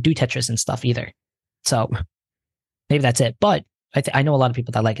I didn't do Tetris and stuff either. So maybe that's it. But I know a lot of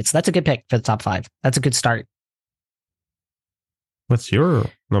people that like it. So that's a good pick for the top 5. That's a good start. What's your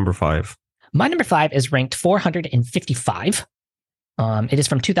number 5? My number 5 is ranked 455. It is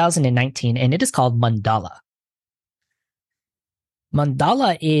from 2019 and it is called Mandala.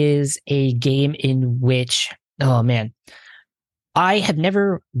 Mandala is a game in which, oh man, I have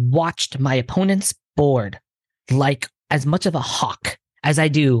never watched my opponent's board like as much of a hawk as I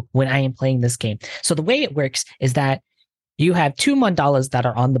do when I am playing this game. So the way it works is that you have 2 mandalas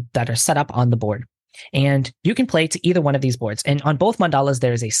that are set up on the board, and you can play to either one of these boards. And on both mandalas,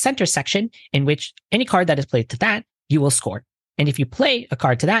 there is a center section in which any card that is played to that, you will score. And if you play a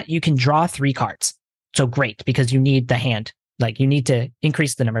card to that, you can draw 3 cards. So great, because you need the hand. Like you need to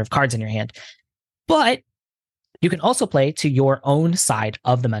increase the number of cards in your hand. But you can also play to your own side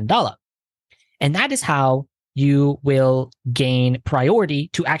of the mandala. And that is how you will gain priority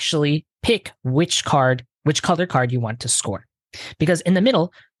to actually pick which color card you want to score. Because in the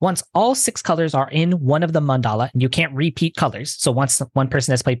middle, once all 6 colors are in one of the mandala, and you can't repeat colors. So once one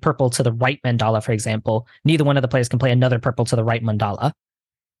person has played purple to the right mandala, for example, neither one of the players can play another purple to the right mandala.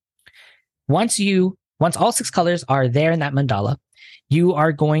 Once all 6 colors are there in that mandala, you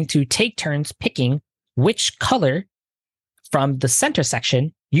are going to take turns picking which color from the center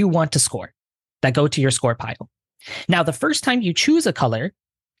section you want to score that go to your score pile. Now, the first time you choose a color,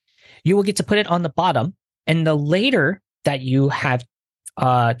 you will get to put it on the bottom, and the later that you have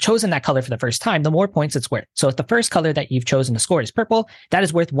chosen that color for the first time, the more points it's worth. So if the first color that you've chosen to score is purple, that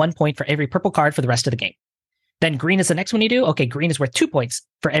is worth 1 point for every purple card for the rest of the game. Then green is the next one you do. Okay, green is worth 2 points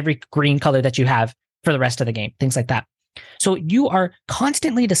for every green color that you have for the rest of the game, things like that. So you are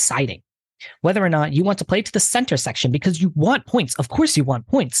constantly deciding whether or not you want to play to the center section because you want points. Of course you want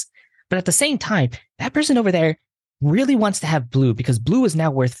points. But at the same time, that person over there really wants to have blue because blue is now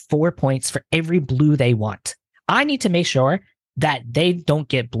worth 4 points for every blue they want. I need to make sure that they don't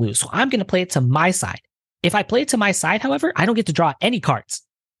get blue. So I'm going to play it to my side. If I play it to my side, however, I don't get to draw any cards.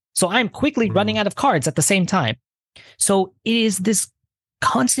 So I'm quickly running out of cards at the same time. So it is this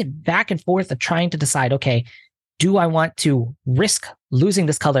constant back and forth of trying to decide, okay, do I want to risk losing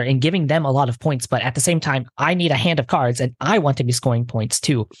this color and giving them a lot of points? But at the same time, I need a hand of cards and I want to be scoring points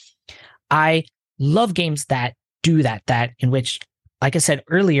too. I love games that do that in which, like I said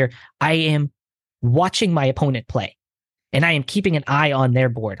earlier, I am watching my opponent play and I am keeping an eye on their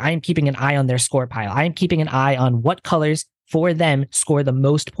board. I am keeping an eye on their score pile. I am keeping an eye on what colors for them score the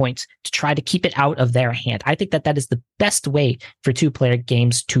most points to try to keep it out of their hand. I think that is the best way for 2-player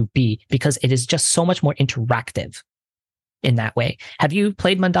games to be because it is just so much more interactive in that way. Have you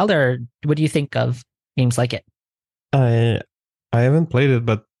played Mandala, or what do you think of games like it? I haven't played it,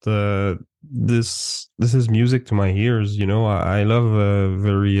 but this is music to my ears. You know, I love a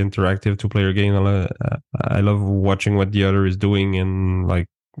very interactive 2-player game. I love watching what the other is doing, and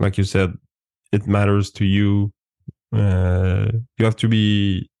like you said, it matters to you. You have to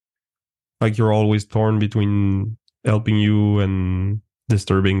be like you're always torn between helping you and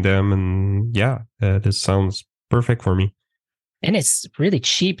disturbing them, and this sounds perfect for me. And it's really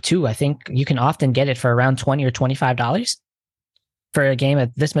cheap too. I think you can often get it for around $20 or $25 for a game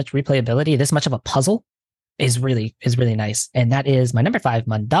of this much replayability. This much of a puzzle is really nice. And that is my number 5,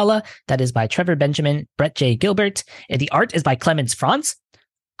 Mandala. That is by Trevor Benjamin, Brett J. Gilbert. And the art is by Clemens Franz.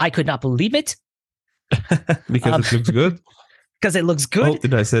 I could not believe it. Because it looks good. Because it looks good. Oh,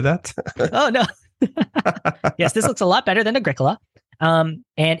 did I say that? Oh no. Yes, this looks a lot better than Agricola. And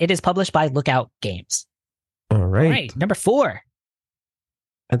it is published by Lookout Games. All right. Number 4.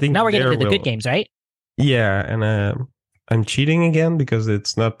 I think now we're getting to the good games, right? Yeah, and I'm cheating again because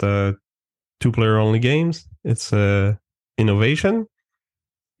it's not 2-player only games. It's Innovation.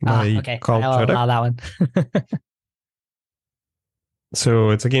 Okay. I'll allow that one. So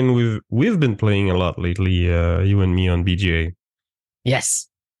it's a game we've been playing a lot lately, you and me on BGA. Yes.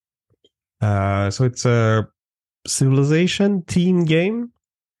 So it's a civilization team game,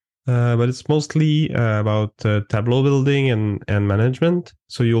 but it's mostly about tableau building and management.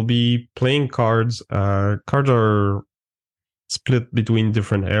 So you'll be playing cards. Cards are split between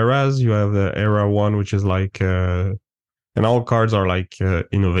different eras. You have the era 1, which is like and all cards are like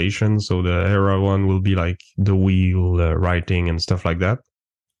innovation. So the era 1 will be like the wheel, writing, and stuff like that.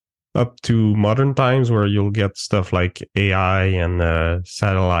 up to modern times where you'll get stuff like AI and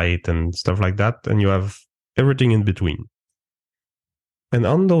satellite and stuff like that, and you have everything in between. And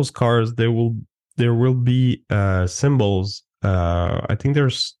on those cards, there will be symbols. I think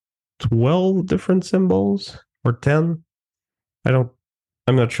there's 12 different symbols or 10. I'm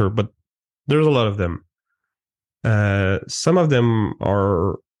not sure, but there's a lot of them. Some of them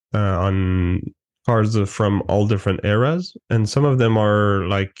are on cards from all different eras, and some of them are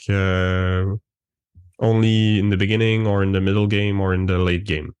like only in the beginning or in the middle game or in the late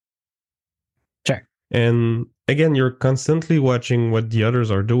game. Sure. And again, you're constantly watching what the others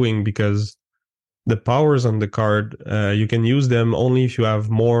are doing because the powers on the card, you can use them only if you have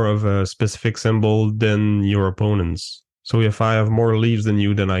more of a specific symbol than your opponents. So if I have more leaves than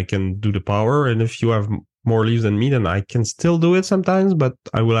you, then I can do the power. And if you have more leaves than me, then I can still do it sometimes, but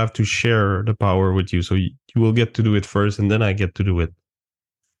I will have to share the power with you. So you will get to do it first, and then I get to do it.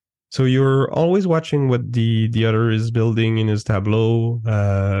 So you're always watching what the other is building in his tableau,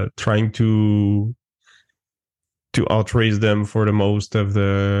 trying to outraise them for the most of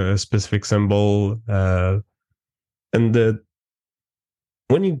the specific symbol. And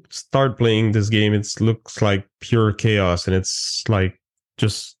when you start playing this game, it looks like pure chaos, and it's like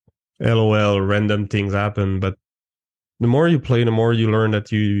just LOL, random things happen. But the more you play, the more you learn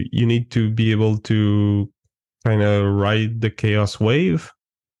that you need to be able to kind of ride the chaos wave,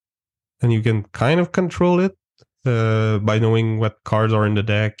 and you can kind of control it by knowing what cards are in the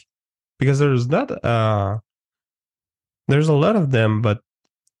deck, because there's a lot of them, but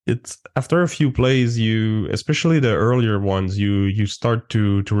it's after a few plays, especially the earlier ones, you start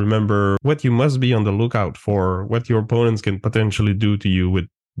to remember what you must be on the lookout for, what your opponents can potentially do to you with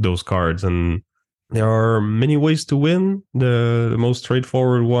those cards. And there are many ways to win. The most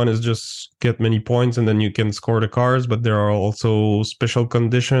straightforward one is just get many points and then you can score the cards, but there are also special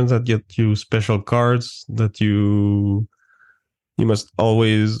conditions that get you special cards that you must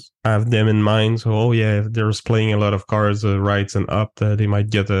always have them in mind. So, oh yeah, if there's playing a lot of cards, rights and up, they might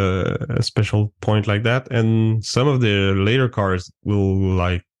get a special point like that. And some of the later cards will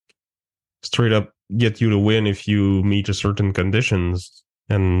like straight up get you to win if you meet a certain conditions.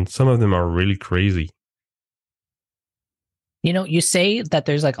 And some of them are really crazy. You know, you say that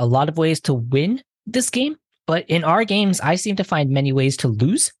there's like a lot of ways to win this game, but in our games, I seem to find many ways to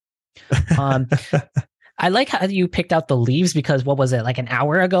lose. I like how you picked out the leaves because what was it, like an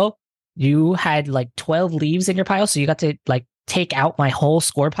hour ago? You had like 12 leaves in your pile, so you got to like take out my whole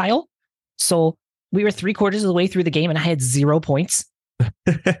score pile. So we were 3/4 of the way through the game and I had 0 points.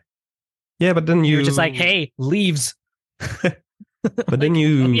 Yeah, but then you were just like, hey, leaves. But then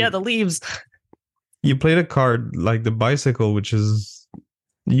you... yeah, the leaves. You played a card like the bicycle, which is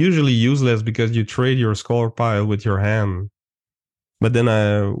usually useless because you trade your score pile with your hand. But then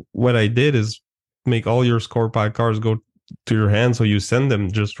what I did is make all your score pile cards go to your hand, so you send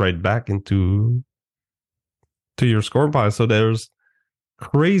them just right back into your score pile. So there's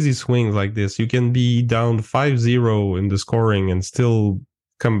crazy swings like this. You can be down 5-0 in the scoring and still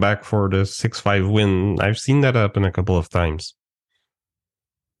come back for the 6-5 win. I've seen that happen a couple of times.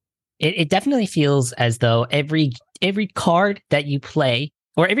 It definitely feels as though every card that you play,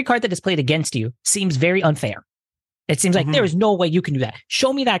 or every card that is played against you, seems very unfair. It seems like there is no way you can do that.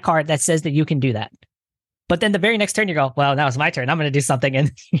 Show me that card that says that you can do that. But then the very next turn you go, well, now it's my turn. I'm going to do something.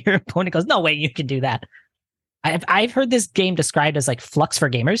 And your opponent goes, no way you can do that. I've heard this game described as like Flux for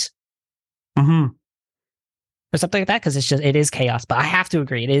gamers. Or something like that, because it is chaos. But I have to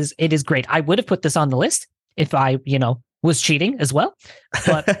agree, it is great. I would have put this on the list if I, was cheating as well.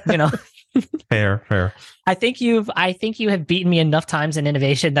 But, Fair. I think you have beaten me enough times in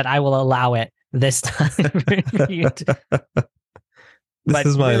innovation that I will allow it this time. This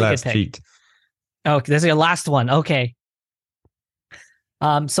is my really last cheat. Oh, this is your last one. Okay.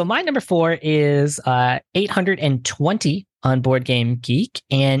 So my number 4 is 820 on Board Game Geek,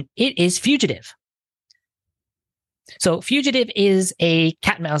 and it is Fugitive. So Fugitive is a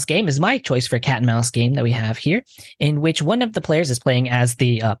cat and mouse game, is my choice for a cat and mouse game that we have here, in which one of the players is playing as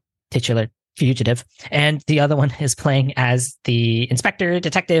the titular fugitive, and the other one is playing as the inspector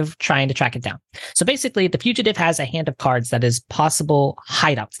detective trying to track it down. So basically, the fugitive has a hand of cards that are possible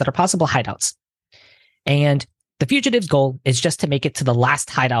hideouts. And the fugitive's goal is just to make it to the last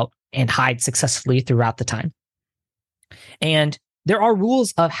hideout and hide successfully throughout the time. And there are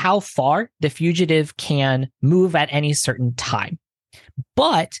rules of how far the fugitive can move at any certain time,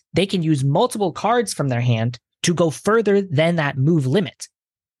 but they can use multiple cards from their hand to go further than that move limit.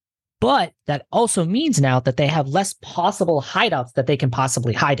 But that also means now that they have less possible hideouts that they can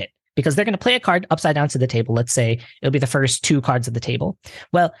possibly hide it, because they're going to play a card upside down to the table. Let's say it'll be the first 2 cards of the table.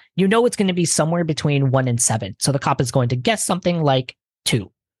 Well, you know it's going to be somewhere between 1 and 7. So the cop is going to guess something like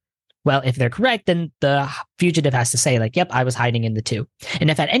 2. Well, if they're correct, then the fugitive has to say, like, yep, I was hiding in the 2.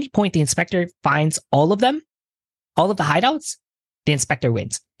 And if at any point the inspector finds all of them, all of the hideouts, the inspector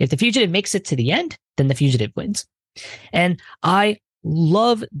wins. If the fugitive makes it to the end, then the fugitive wins. And I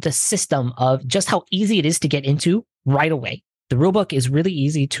love the system of just how easy it is to get into right away. The rulebook is really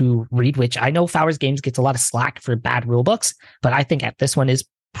easy to read, which I know Fowers Games gets a lot of slack for bad rulebooks, but I think this one is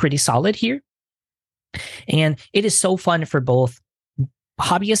pretty solid here. And it is so fun for both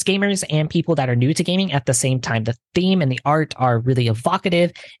hobbyist gamers and people that are new to gaming at the same time. The theme and the art are really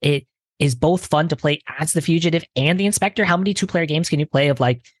evocative. It is both fun to play as the fugitive and the inspector. How many 2-player games can you play of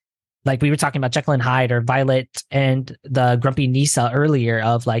like we were talking about Jekyll and Hyde or Violet and the Grumpy Nisa earlier,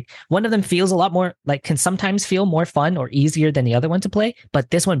 of like one of them feels a lot more like, can sometimes feel more fun or easier than the other one to play. But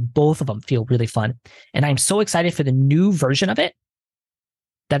this one, both of them feel really fun. And I'm so excited for the new version of it.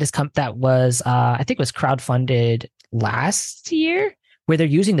 That was I think it was crowdfunded last year, where they're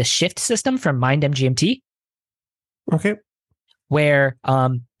using the shift system from Mind MGMT. Okay. Where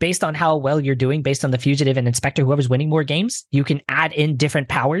based on how well you're doing, based on the fugitive and inspector, whoever's winning more games, you can add in different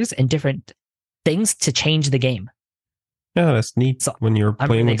powers and different things to change the game. Yeah, that's neat. So when you're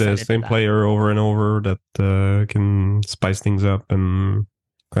playing really with the same player over and over, that can spice things up and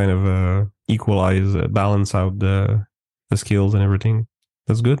kind of equalize, balance out the skills and everything.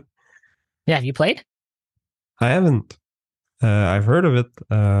 That's good. Yeah, have you played? I haven't. I've heard of it.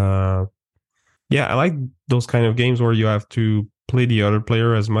 Yeah, I like those kind of games where you have to play the other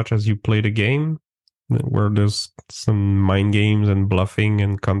player as much as you play the game, where there's some mind games and bluffing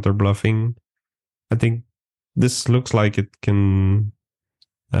and counter bluffing. I think this looks like it can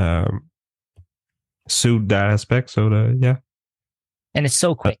suit that aspect. So yeah. And it's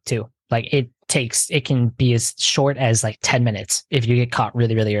so quick too. Like it can be as short as like 10 minutes if you get caught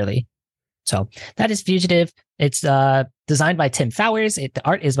really, really early. So that is Fugitive. It's designed by Tim Fowers. The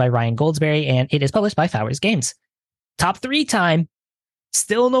art is by Ryan Goldsberry, and it is published by Fowers Games. Top 3 time.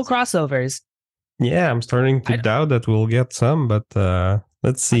 Still no crossovers. Yeah, I'm starting to doubt that we'll get some, but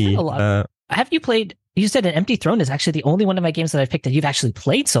let's see. Have you played? You said An Empty Throne is actually the only one of my games that I've picked that you've actually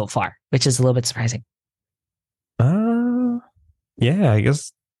played so far, which is a little bit surprising. Yeah, I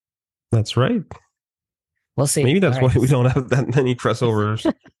guess that's right. We'll see. Maybe that's why we don't have that many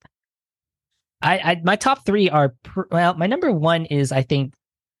crossovers. My top 3 are my number 1 is, I think,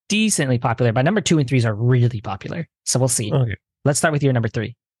 decently popular, but number 2 and 3s are really popular. So we'll see. Okay. Let's start with your number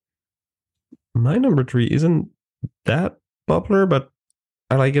 3. My number 3 isn't that popular, but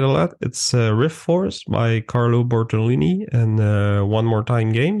I like it a lot. It's Rift Force by Carlo Bortolini and One More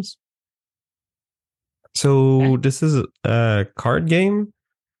Time Games. So This is a card game,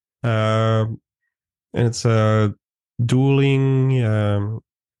 and it's a dueling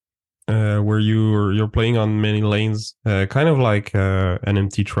where you're playing on many lanes, kind of like An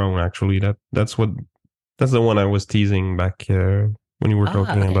Empty Throne. Actually, that's the one I was teasing back when you were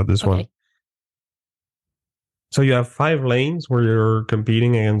talking about this one. So you have 5 lanes where you're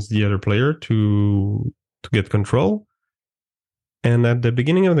competing against the other player to get control. And at the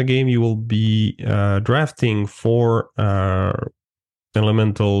beginning of the game, you will be drafting 4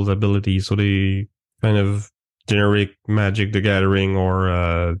 elementals abilities. So they kind of generate Magic the Gathering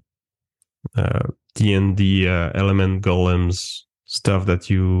or D&D element golems, stuff that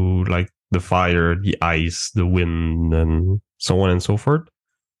you like, the fire, the ice, the wind, and so on and so forth.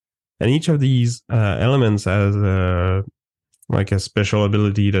 And each of these elements has like a special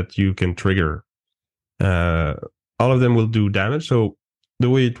ability that you can trigger. All of them will do damage. So the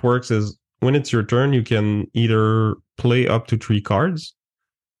way it works is when it's your turn, you can either play up to 3 cards,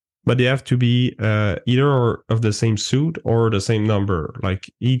 but they have to be either of the same suit or the same number.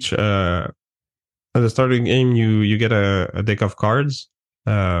 Like each at the start of the game, you get a deck of cards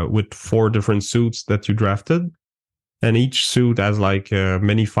with 4 different suits that you drafted. And each suit has like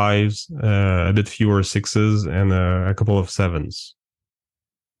many 5s, a bit fewer 6s, and a couple of 7s.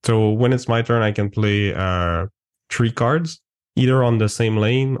 So when it's my turn, I can play 3 cards, either on the same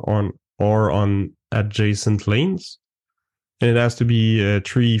lane or on adjacent lanes. And it has to be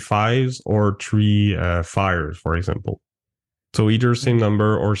 3 5s or 3 fires, for example. So either same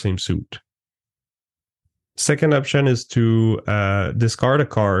number or same suit. Second option is to discard a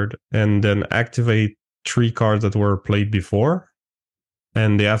card and then activate 3 cards that were played before,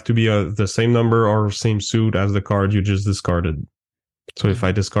 and they have to be the same number or same suit as the card you just discarded. So if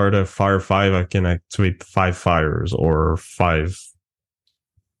I discard a fire 5, I can activate 5 fires or 3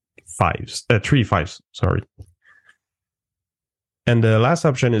 5s. Sorry. And the last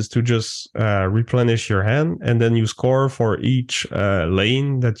option is to just replenish your hand, and then you score for each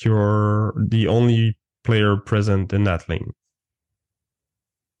lane that you're the only player present in that lane.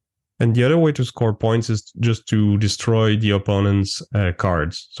 And the other way to score points is just to destroy the opponent's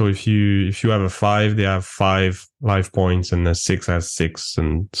cards. So if you have a 5, they have 5 life points, and a 6 has 6,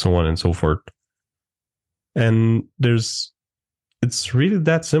 and so on and so forth. And it's really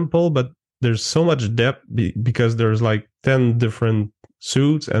that simple, but there's so much depth because there's like 10 different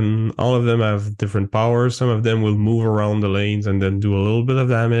suits, and all of them have different powers. Some of them will move around the lanes and then do a little bit of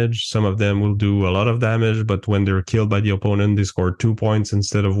damage. Some of them will do a lot of damage, but when they're killed by the opponent, they score 2 points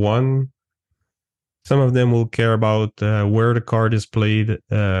instead of 1. Some of them will care about where the card is played,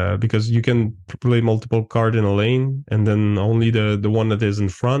 because you can play multiple cards in a lane, and then only the one that is in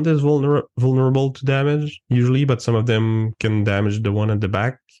front is vulnerable to damage, usually, but some of them can damage the one at the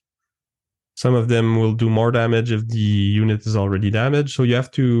back. Some of them will do more damage if the unit is already damaged. So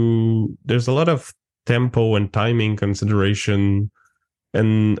there's a lot of tempo and timing consideration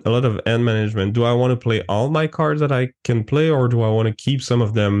and a lot of end management. Do I want to play all my cards that I can play, or do I want to keep some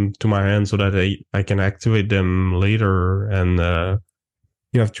of them to my hand so that I can activate them later? And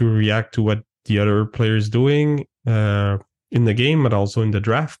you have to react to what the other player is doing in the game, but also in the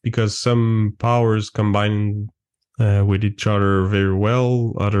draft, because some powers combine with each other very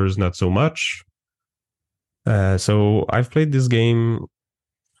well, others not so much. So I've played this game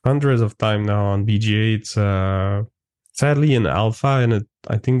hundreds of times now on BGA. It's sadly in alpha, and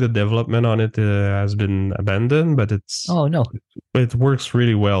I think the development on it has been abandoned, but it works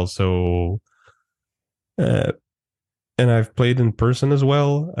really well. So, and I've played in person as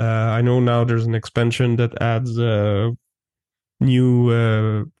well. I know now there's an expansion that adds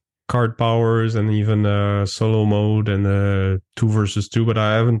new card powers and even solo mode and 2 versus 2, but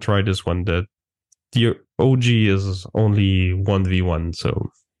I haven't tried this one. The OG is only 1v1, so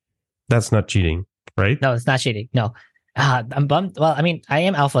that's not cheating, right? No, it's not cheating. No. I'm bummed. Well, I mean, I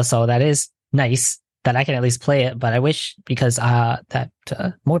am alpha, so that is nice that I can at least play it, but I wish because that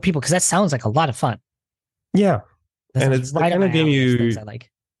more people, because that sounds like a lot of fun. Yeah. And it's right the kind of game I like.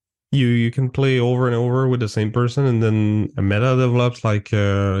 You can play over and over with the same person, and then a meta develops, like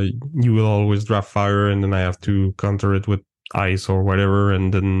you will always draft fire, and then I have to counter it with ice or whatever,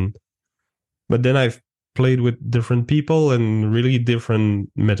 but then I've played with different people, and really different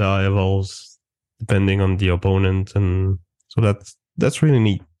meta evolves depending on the opponent, and so that's really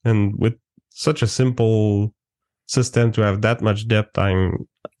neat. And with such a simple system to have that much depth, I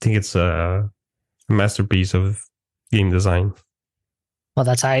think it's a masterpiece of game design. Well,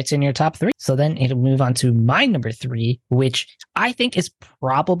 that's how it's in your top 3. So then it'll move on to my number 3, which I think is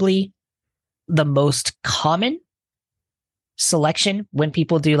probably the most common selection when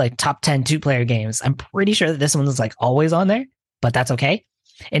people do like top 10 2-player games. I'm pretty sure that this one is like always on there, but that's okay.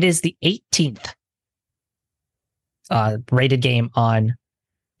 It is the 18th rated game on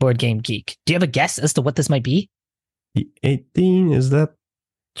Board Game Geek. Do you have a guess as to what this might be? The 18, is that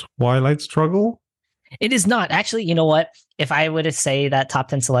Twilight Struggle? It is not. Actually, you know what? If I were to say that top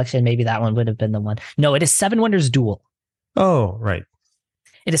 10 selection, maybe that one would have been the one. No, it is 7 Wonders Duel. Oh, right.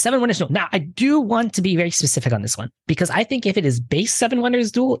 It is 7 Wonders Duel. Now, I do want to be very specific on this one, because I think if it is base 7 Wonders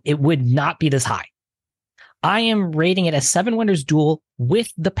Duel, it would not be this high. I am rating it as 7 Wonders Duel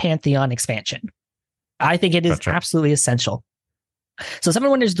with the Pantheon expansion. I think it is absolutely essential. So 7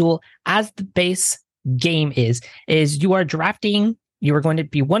 Wonders Duel, as the base game is you are drafting. You are going to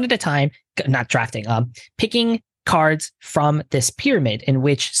be one at a time, not drafting, picking cards from this pyramid in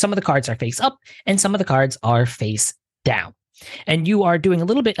which some of the cards are face up and some of the cards are face down. And you are doing a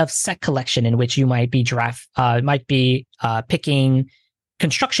little bit of set collection in which you might be picking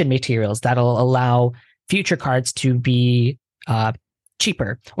construction materials that'll allow future cards to be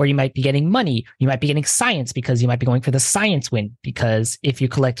cheaper, or you might be getting money. You might be getting science because you might be going for the science win, because if you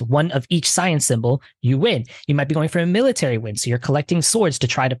collect one of each science symbol, you win. You might be going for a military win, so you're collecting swords to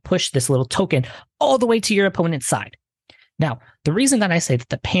try to push this little token all the way to your opponent's side. Now, the reason that I say that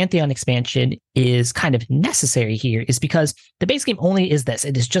the Pantheon expansion is kind of necessary here is because the base game only is this.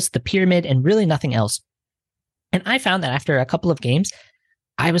 It is just the pyramid and really nothing else. And I found that after a couple of games,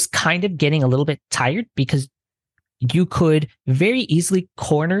 I was kind of getting a little bit tired, because you could very easily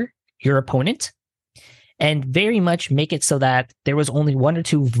corner your opponent and very much make it so that there was only 1 or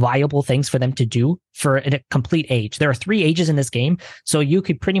 2 viable things for them to do for a complete age. There are 3 ages in this game, so you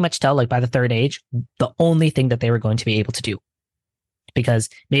could pretty much tell, like, by the 3rd age, the only thing that they were going to be able to do. Because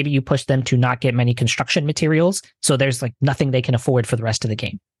maybe you push them to not get many construction materials, so there's like nothing they can afford for the rest of the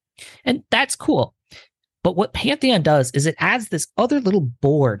game. And that's cool. But what Pantheon does is it adds this other little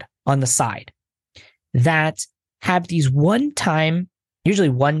board on the side that have these usually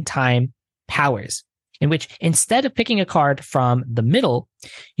one time powers, in which instead of picking a card from the middle,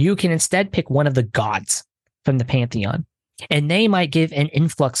 you can instead pick one of the gods from the pantheon. And they might give an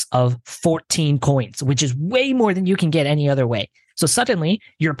influx of 14 coins, which is way more than you can get any other way. So suddenly,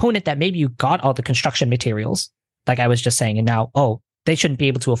 your opponent that maybe you got all the construction materials, like I was just saying, and now, oh, they shouldn't be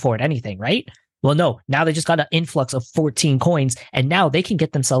able to afford anything, right? Well, no, now they just got an influx of 14 coins, and now they can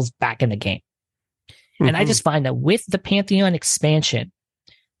get themselves back in the game. Mm-hmm. And I just find that with the Pantheon expansion,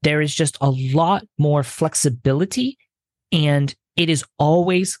 there is just a lot more flexibility, and it is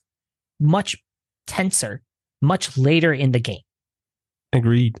always much tenser, much later in the game.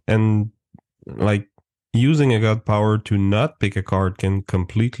 Agreed. And like using a god power to not pick a card can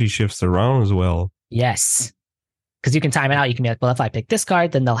completely shift around as well. Yes. Because you can time it out. You can be like, well, if I pick this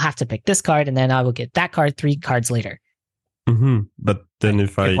card, then they'll have to pick this card, and then I will get that card 3 cards later. Mm-hmm. But then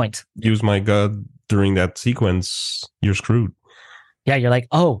if I use my god during that sequence, you're screwed. Yeah, you're like,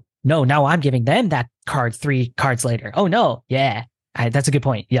 oh, no, now I'm giving them that card 3 cards later. Oh, no. Yeah. That's a good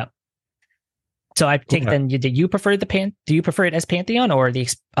point. Yep. So I take then, do you prefer it as Pantheon or the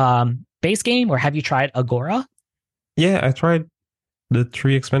base game, or have you tried Agora? Yeah, I tried the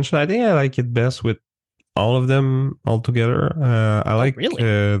 3 expansion. I think I like it best with all of them all together. I like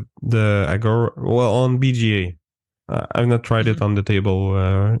the Agora, well, on BGA. I've not tried it on the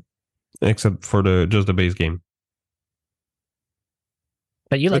table except for just the base game.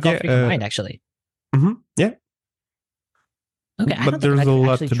 But you like all 3 combined, actually. Mm-hmm, yeah. Okay, I don't think I've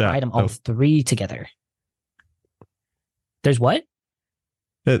actually tried them all 3 together. There's what?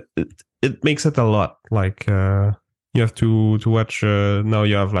 It makes it a lot. Like you have to watch. Now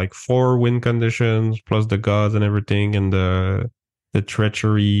you have like 4 win conditions plus the gods and everything, and the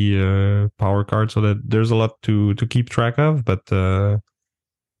treachery power card. So that there's a lot to keep track of. But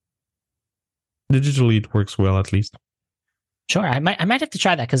digitally, it works well at least. Sure, I might have to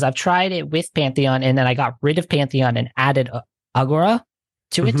try that because I've tried it with Pantheon, and then I got rid of Pantheon and added Agora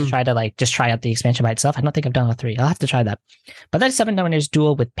to it to try to just try out the expansion by itself. I don't think I've done all 3. I'll have to try that. But that's 7 Wonders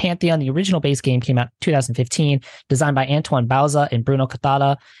Duel with Pantheon. The original base game came out in 2015, designed by Antoine Bauza and Bruno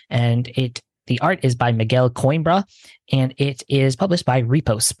Catala, and the art is by Miguel Coimbra, and it is published by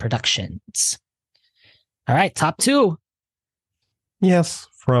Repos Productions. All right, top 2. Yes,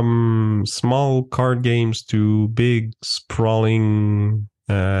 from small card games to big, sprawling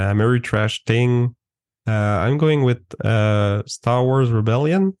Ameritrash thing. I'm going with Star Wars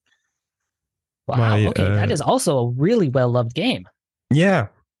Rebellion. Wow, okay, that is also a really well-loved game. Yeah,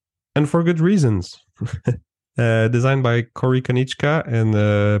 and for good reasons. Designed by Cory Konieczka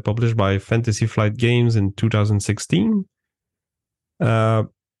and published by Fantasy Flight Games in 2016.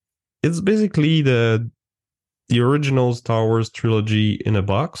 It's basically the original Star Wars trilogy in a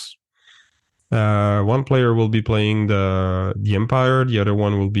box. One player will be playing the Empire, the other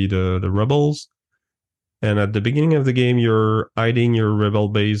one will be the Rebels. And at the beginning of the game, you're hiding your rebel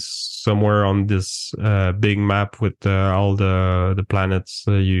base somewhere on this big map with all the planets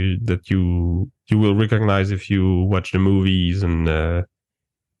that you will recognize if you watch the movies and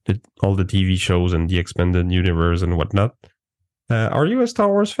all the TV shows and the expanded universe and whatnot. Are you a Star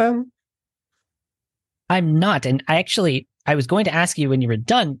Wars fan? I'm not, and I was going to ask you when you were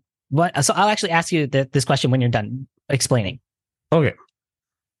done. So I'll actually ask you this question when you're done explaining. Okay.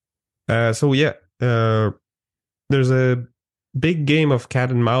 So yeah. There's a big game of cat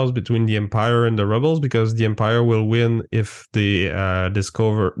and mouse between the Empire and the Rebels because the Empire will win if they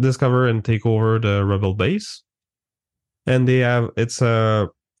discover and take over the Rebel base. And it's a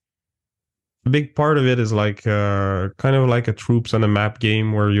big part of it is like kind of like a troops on a map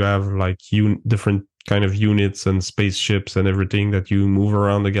game where you have like different kind of units and spaceships and everything that you move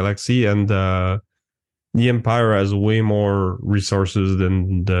around the galaxy, and the Empire has way more resources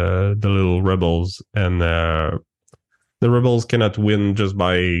than the little Rebels, and the Rebels cannot win just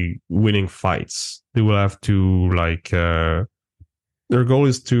by winning fights. They will have to their goal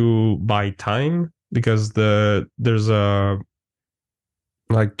is to buy time because there's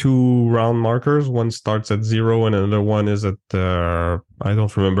like 2 round markers. One starts at 0 and another one is at I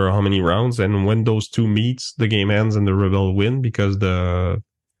don't remember how many rounds. And when those 2 meets, the game ends and the Rebel win because the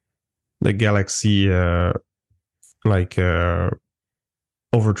galaxy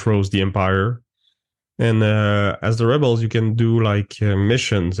overthrows the Empire. And as the Rebels, you can do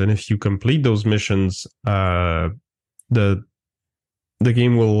missions, and if you complete those missions, the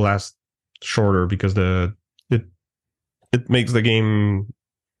game will last shorter because it makes the game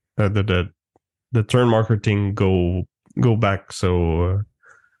the turn marker thing go back, so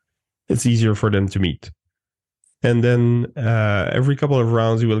it's easier for them to meet. And then every couple of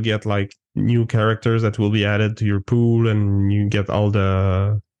rounds, you will get like new characters that will be added to your pool, and you get all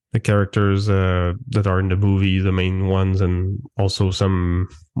the characters that are in the movie, the main ones, and also some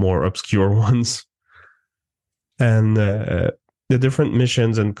more obscure ones. And the different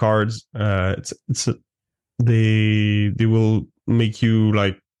missions and cards, they will make you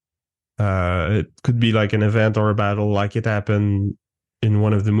like it could be like an event or a battle, like it happened in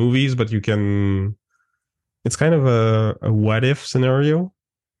one of the movies, but you can. It's kind of a what if scenario.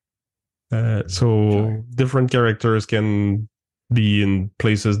 So different characters can be in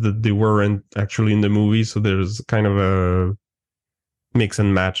places that they weren't actually in the movie. So there's kind of a mix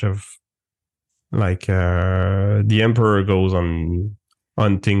and match of like the Emperor goes on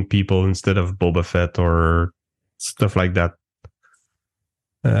hunting people instead of Boba Fett or stuff like that.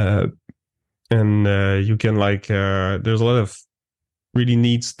 And you can like there's a lot of really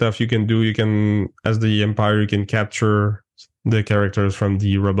neat stuff you can do. You can, as the Empire, you can capture the characters from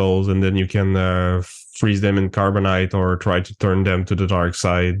the rebels, and then you can freeze them in carbonite or try to turn them to the dark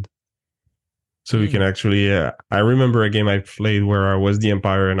side. So you can actually, I remember a game I played where I was the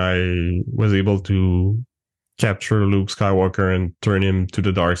Empire and I was able to capture Luke Skywalker and turn him to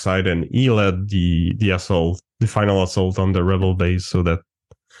the dark side, and he led the assault, the final assault on the rebel base. So that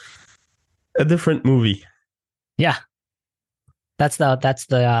a different movie. Yeah. That's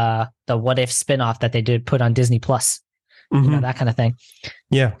the what if spinoff that they did put on Disney Plus. You know, that kind of thing.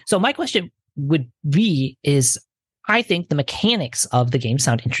 Yeah. So my question would be is I think the mechanics of the game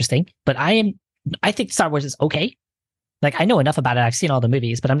sound interesting, but I think Star Wars is okay. Like I know enough about it. I've seen all the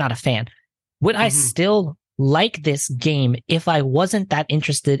movies, but I'm not a fan. Would I still like this game if I wasn't that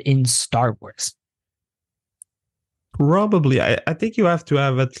interested in Star Wars? Probably. I think you have to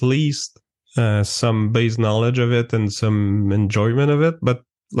have at least some base knowledge of it and some enjoyment of it. But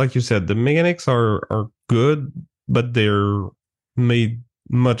like you said, the mechanics are good, but they're made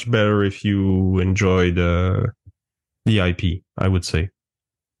much better if you enjoy the IP, I would say.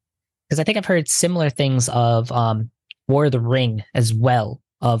 Because I think I've heard similar things of War of the Ring as well,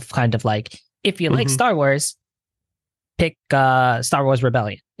 of kind of like, if you like Star Wars, pick Star Wars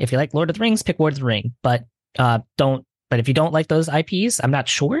Rebellion. If you like Lord of the Rings, pick Lord of the Ring. But if you don't like those IPs, I'm not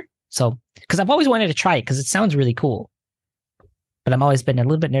sure. So, because I've always wanted to try it because it sounds really cool. But I've always been a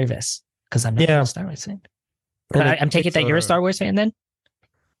little bit nervous because I'm not a Star Wars fan. But I'm taking it that you're a Star Wars fan then?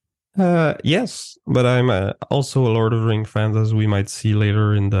 Yes, but I'm also a Lord of the Rings fan, as we might see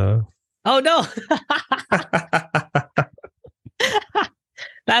later in the... Oh, no!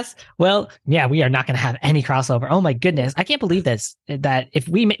 We are not going to have any crossover. Oh my goodness. I can't believe this, that if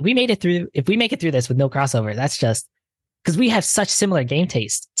we make it through this with no crossover, that's just because we have such similar game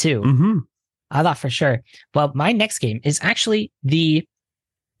taste too. I thought for sure. Well, my next game is actually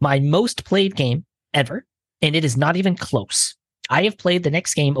my most played game ever, and it is not even close. I have played the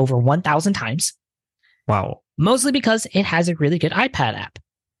next game over 1,000 times. Wow. Mostly because it has a really good iPad app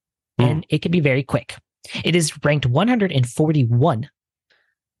and it can be very quick. It is ranked 141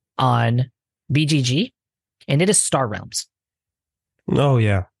 on BGG, and it is Star Realms. Oh,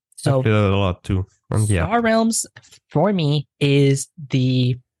 yeah. So I played that a lot too. Star Realms for me is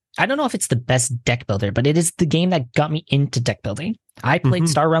I don't know if it's the best deck builder, but it is the game that got me into deck building. I played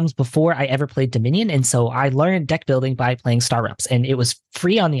Star Realms before I ever played Dominion, and so I learned deck building by playing Star Realms, and it was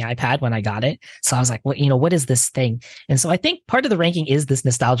free on the iPad when I got it. So I was like, well, what is this thing? And so I think part of the ranking is this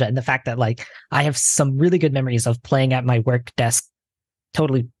nostalgia and the fact that like I have some really good memories of playing at my work desk,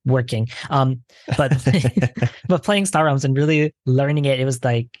 totally working. But but playing Star Realms and really learning it, it was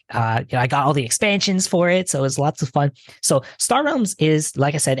like I got all the expansions for it, so it was lots of fun. So Star Realms is,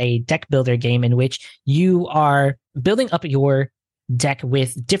 like I said, a deck builder game in which you are building up your deck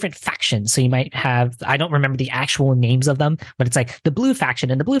with different factions. So you might have, I don't remember the actual names of them, but it's like the blue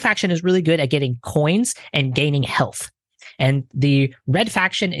faction, and the blue faction is really good at getting coins and gaining health. And the red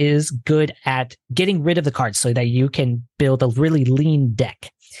faction is good at getting rid of the cards so that you can build a really lean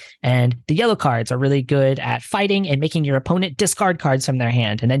deck. And the yellow cards are really good at fighting and making your opponent discard cards from their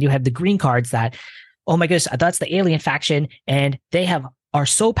hand. And then you have the green cards that, oh my goodness, that's the alien faction. And they are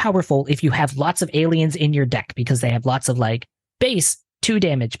so powerful if you have lots of aliens in your deck, because they have lots of like base 2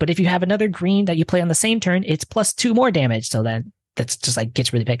 damage. But if you have another green that you play on the same turn, it's plus 2 more damage. So then that's just like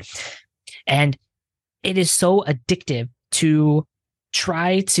gets really big. And it is so addictive to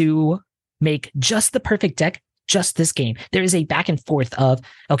try to make just the perfect deck, just this game. There is a back and forth of,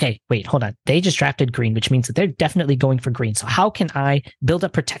 okay, wait, hold on. They just drafted green, which means that they're definitely going for green. So how can I build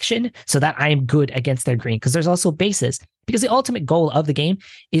up protection so that I am good against their green? Because there's also bases. Because the ultimate goal of the game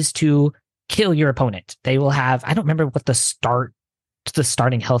is to kill your opponent. They will have, I don't remember what the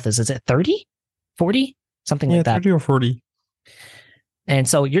starting health is. Is it 30? 40? something Yeah, like that. 30 or 40. And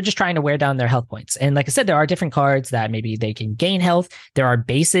so you're just trying to wear down their health points. And like I said, there are different cards that maybe they can gain health. There are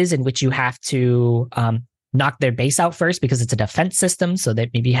bases in which you have to knock their base out first because it's a defense system. So that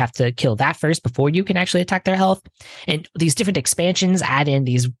maybe you have to kill that first before you can actually attack their health. And these different expansions add in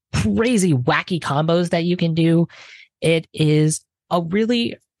these crazy, wacky combos that you can do. It is a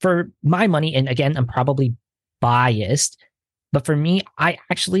really, for my money, and again, I'm probably biased, but for me, I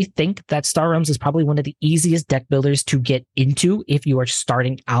actually think that Star Realms is probably one of the easiest deck builders to get into if you are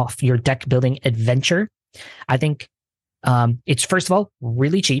starting off your deck building adventure. I think it's, first of all,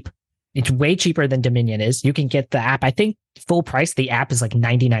 really cheap. It's way cheaper than Dominion is. You can get the app. I think full price, the app is like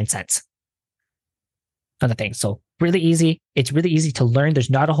 99 cents on the thing. So really easy. It's really easy to learn. There's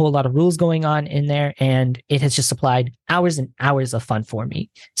not a whole lot of rules going on in there. And it has just supplied hours and hours of fun for me.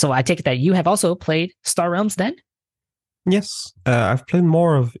 So I take it that you have also played Star Realms then? Yes, I've played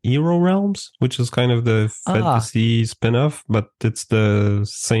more of Hero Realms, which is kind of the fantasy spin-off, but it's the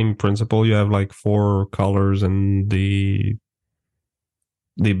same principle. You have like 4 colors and they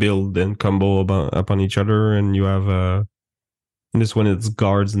build and combo upon each other, and you have this one it's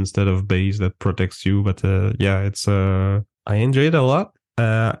guards instead of base that protects you. But yeah, it's I enjoyed it a lot.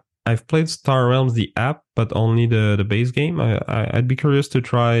 I've played Star Realms the app, but only the base game. I'd be curious to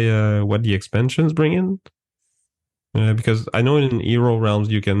try what the expansions bring in. Because I know in Hero Realms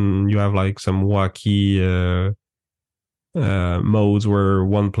you have like some wacky modes where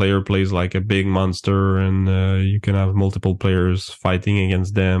one player plays like a big monster, and you can have multiple players fighting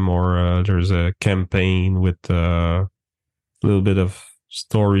against them, or there's a campaign with a little bit of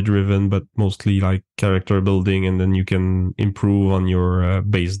story driven, but mostly like character building, and then you can improve on your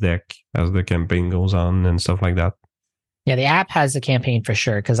base deck as the campaign goes on and stuff like that. Yeah, the app has a campaign for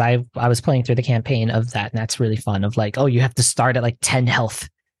sure, because I was playing through the campaign of that, and that's really fun. Of like, oh, you have to start at like 10 health,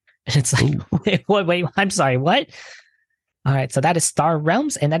 and it's like, wait, I'm sorry, what? All right, so that is Star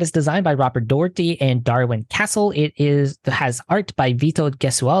Realms, and that is designed by Robert Doherty and Darwin Castle. It has art by Vito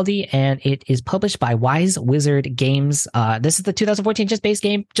Gesualdi, and it is published by Wise Wizard Games. This is the 2014 just base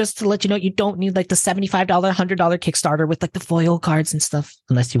game. Just to let you know, you don't need like the $75, $100 Kickstarter with like the foil cards and stuff,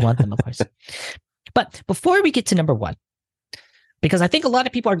 unless you want them, of course. But before we get to number one, because I think a lot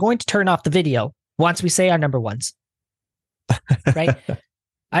of people are going to turn off the video once we say our number ones, right?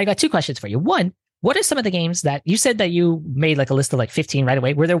 I got 2 questions for you. One, what are some of the games that you said that you made like a list of like 15 right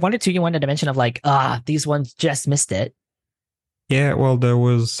away? Were there 1 or 2 you wanted to mention of like, these ones just missed it? Yeah, well, there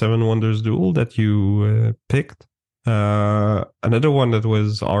was 7 Wonders Duel that you picked. Another one that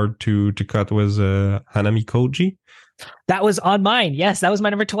was hard to cut was Hanami Koji. That was on mine. Yes, that was my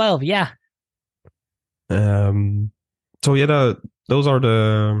number 12. Yeah. So yeah, those are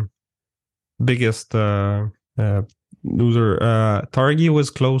the biggest loser. Targi was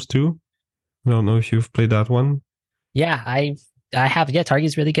close too. I don't know if you've played that one. Yeah, I have. Yeah,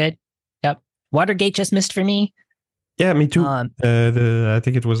 Targi's really good. Yep. Watergate just missed for me. Yeah, me too. I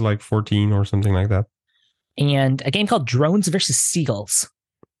think it was like 14 or something like that. And a game called Drones versus Seagulls.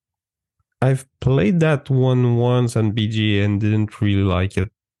 I've played that one once on BG and didn't really like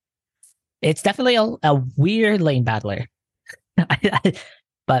it. It's definitely a weird lane battler.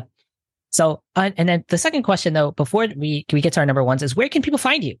 But so, and then the second question though, before we get to our number ones, is where can people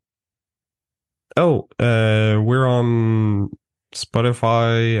find you? Oh, we're on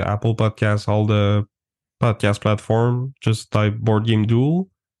Spotify, Apple Podcasts, all the podcast platform. Just type Board Game Duel.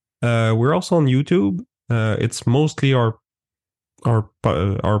 We're also on YouTube. It's mostly our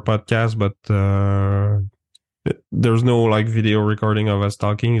podcast, but there's no like video recording of us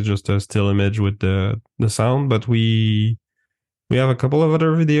talking. It's just a still image with the sound. But we have a couple of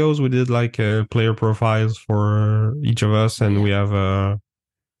other videos. We did like player profiles for each of us, and we have a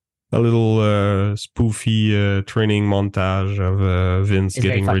little spoofy training montage of Vince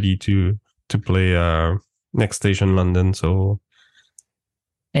getting ready to play Next Station London. So,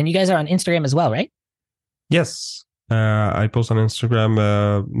 and you guys are on Instagram as well, right? Yes. I post on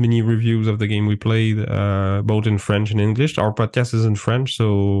Instagram mini reviews of the game we played, both in French and English. Our podcast is in French,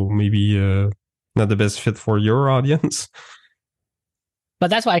 so maybe not the best fit for your audience. But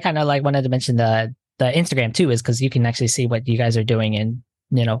that's why I kind of like wanted to mention the Instagram too, is because you can actually see what you guys are doing, and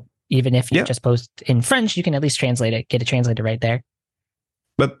even if you just post in French, you can at least translate it, get it translated right there.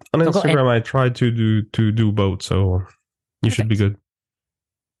 But on Instagram, I try to do both, so you should be good.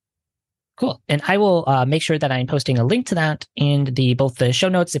 Cool. And I will make sure that I'm posting a link to that in both the show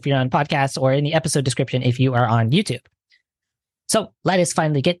notes if you're on podcasts, or in the episode description if you are on YouTube. So let us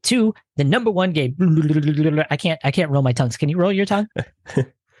finally get to the number one game. I can't roll my tongue. Can you roll your tongue?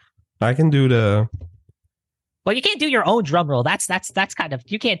 I can do the Well, you can't do your own drum roll. That's kind of,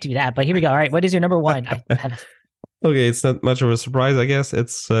 you can't do that. But here we go. All right, what is your number one? Okay, it's not much of a surprise, I guess.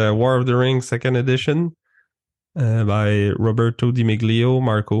 It's War of the Rings second edition by Roberto Di Miglio,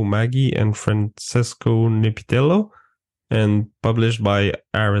 Marco Maggi, and Francesco Nepitello, and published by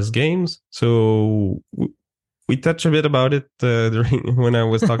Ares Games. So we touched a bit about it during when I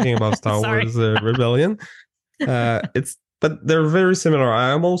was talking about Star Wars Rebellion. But they're very similar.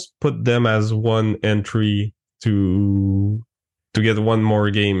 I almost put them as one entry to get one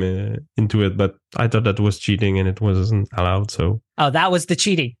more game into it, but I thought that was cheating and it wasn't allowed. So that was the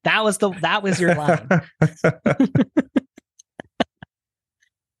cheating. That was your line.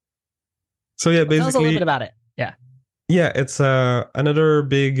 So yeah, basically, tell us a little bit about it. Yeah, it's another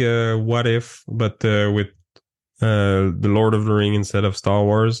big what if, but with the Lord of the Ring instead of Star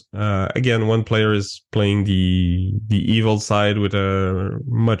Wars. Again, one player is playing the evil side with a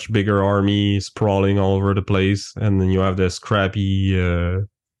much bigger army sprawling all over the place, and then you have the scrappy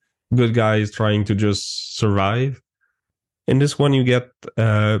good guys trying to just survive. In this one, you get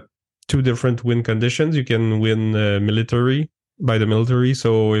two different win conditions. You can win by the military.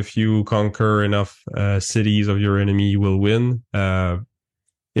 So if you conquer enough cities of your enemy, you will win.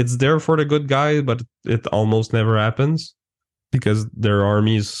 It's there for the good guys, but it almost never happens because their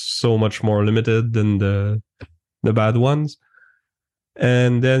army is so much more limited than the bad ones.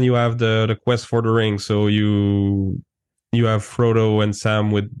 And then you have the quest for the ring. So you have Frodo and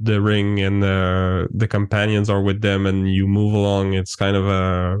Sam with the ring, and the companions are with them, and you move along. It's kind of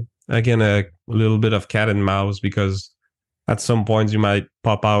a little bit of cat and mouse, because at some points you might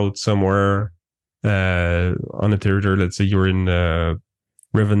pop out somewhere on a territory. Let's say you're in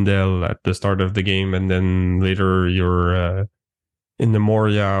Rivendell at the start of the game, and then later you're in the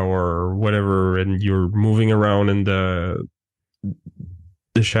Moria or whatever, and you're moving around, and the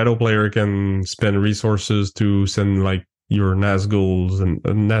shadow player can spend resources to send like your Nazguls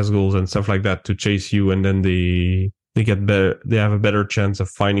and stuff like that to chase you, and then they get better. They have a better chance of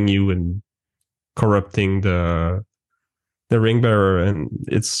finding you and corrupting the ring bearer. And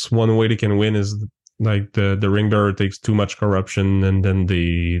it's one way they can win is like the ring bearer takes too much corruption, and then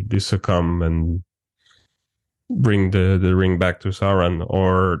they succumb and bring the ring back to Sauron.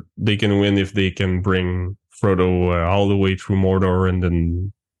 Or they can win if they can bring Frodo all the way through Mordor and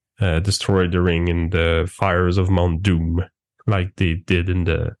then destroy the ring in the fires of Mount Doom, like they did in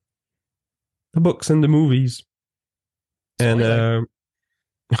the books and the movies. And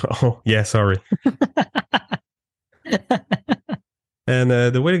oh yeah, sorry. And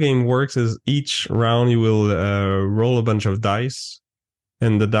the way the game works is each round you will roll a bunch of dice,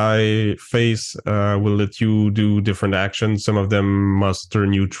 and the die face will let you do different actions. Some of them must turn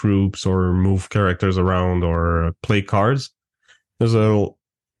new troops or move characters around or play cards. There's a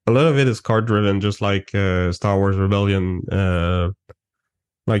lot of it is card driven, just like Star Wars Rebellion.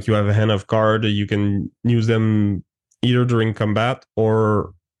 Like you have a hand of card, you can use them either during combat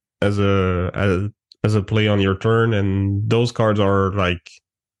or as a play on your turn, and those cards are like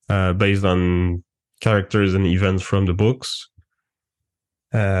based on characters and events from the books,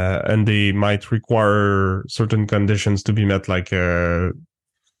 and they might require certain conditions to be met, like the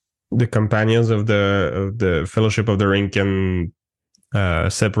companions of the Fellowship of the Ring can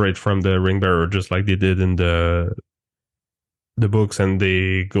separate from the ring bearer, just like they did in the books, and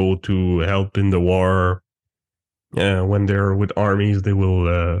they go to help in the war. When they're with armies, they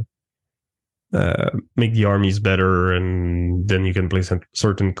will make the armies better, and then you can play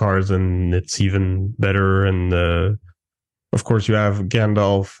certain cards and it's even better. And of course you have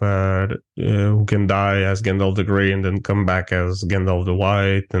Gandalf who can die as Gandalf the Grey and then come back as Gandalf the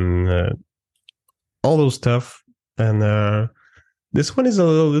White, and all those stuff. And this one is a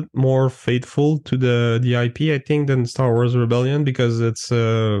little bit more faithful to the IP, I think, than Star Wars Rebellion, because it's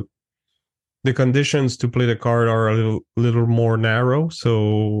the conditions to play the card are a little more narrow,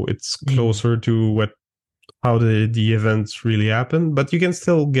 so it's closer to how the events really happen. But you can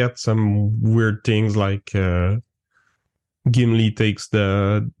still get some weird things, like Gimli takes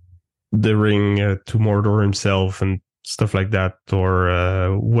the ring to Mordor himself and stuff like that.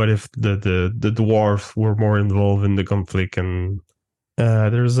 Or what if the dwarves were more involved in the conflict? And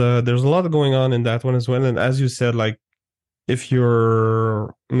there's a lot going on in that one as well. And as you said, like, if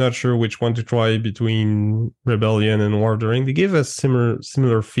you're not sure which one to try between Rebellion and War of the Ring, they give a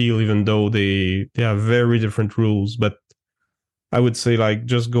similar feel, even though they have very different rules. But I would say, like,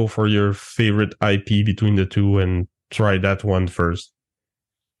 just go for your favorite IP between the two and try that one first.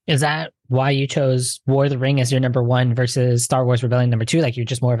 Is that why you chose War of the Ring as your number one versus Star Wars Rebellion number two? Like, you're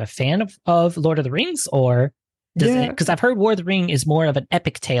just more of a fan of Lord of the Rings? Or because I've heard War of the Ring is more of an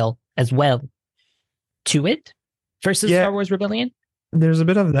epic tale as well. to it versus Yeah, Star Wars Rebellion? there's a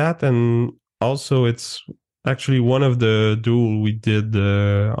bit of that, and also it's actually one of the duel we did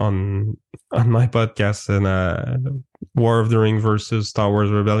on my podcast, and War of the Ring versus Star Wars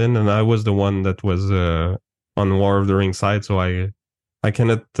Rebellion, and I was the one that was on War of the Ring side, so I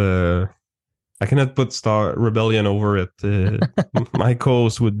cannot I cannot put Star Rebellion over it. My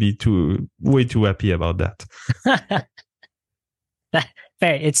co-host would be way too happy about that.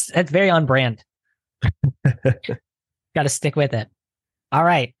 Fair. It's very on brand. Got to stick with it. All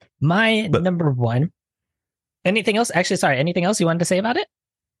right. My number one. Anything else? Actually, sorry. Anything else you wanted to say about it?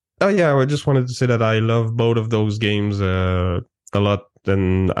 Oh yeah, I just wanted to say that I love both of those games a lot,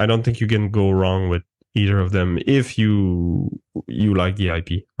 and I don't think you can go wrong with either of them if you like the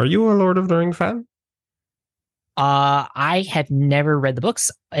IP. Are you a Lord of the Ring fan? I have never read the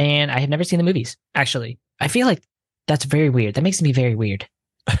books and I have never seen the movies. Actually, I feel like that's very weird. That makes me very weird.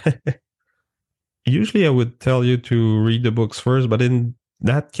 Usually, I would tell you to read the books first, but in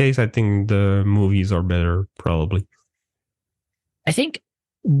that case, I think the movies are better, probably. I think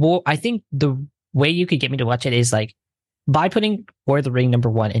the way you could get me to watch it is like by putting War of the Ring number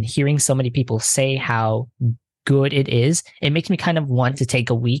one and hearing so many people say how good it is, it makes me kind of want to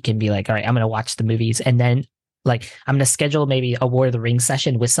take a week and be like, all right, I'm going to watch the movies. And then like, I'm going to schedule maybe a War of the Ring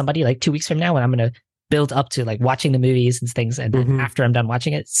session with somebody like 2 weeks from now. And I'm going to build up to like watching the movies and things. And then after I'm done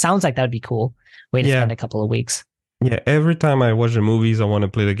watching it, sounds like that would be cool. Way to spend a couple of weeks. Yeah. Every time I watch the movies, I want to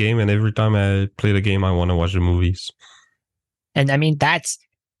play the game. And every time I play the game, I want to watch the movies. And I mean,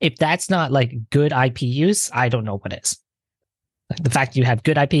 if that's not like good IP use, I don't know what is. The fact you have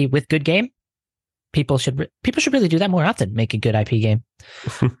good IP with good game, people should really do that more often. Make a good IP game.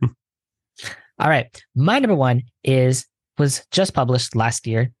 All right, my number one was just published last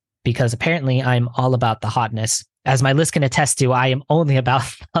year because apparently I'm all about the hotness. As my list can attest to, I am only about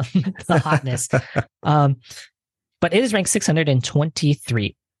the hotness. But it is ranked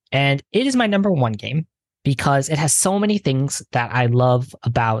 623, and it is my number one game because it has so many things that I love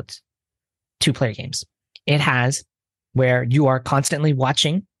about two-player games. It has where you are constantly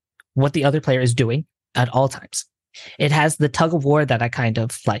watching what the other player is doing at all times. It has the tug of war that I kind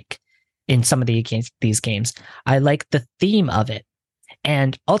of like in some of these games. I like the theme of it.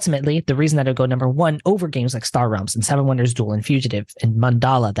 And ultimately, the reason that I go number one over games like Star Realms and Seven Wonders Duel and Fugitive and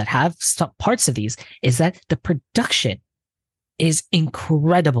Mandala that have some parts of these is that the production is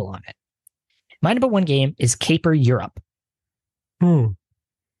incredible on it. My number one game is Caper Europe. So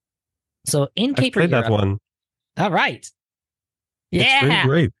in Caper Europe, that one. All right. Yeah. It's really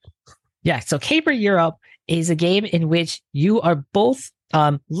great. Yeah. So Caper Europe is a game in which you are both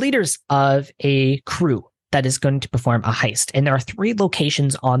leaders of a crew that is going to perform a heist. And there are 3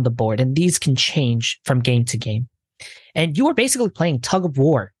 locations on the board, and these can change from game to game. And you are basically playing tug of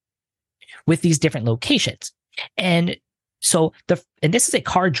war with these different locations. And so this is a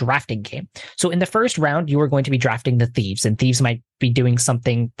card drafting game. So in the first round, you are going to be drafting the thieves, and thieves might be doing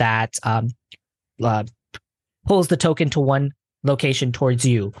something that pulls the token to one location towards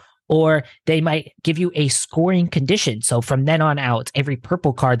you, or they might give you a scoring condition. So from then on out, every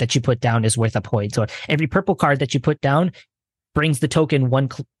purple card that you put down is worth a point, or every purple card that you put down brings the token one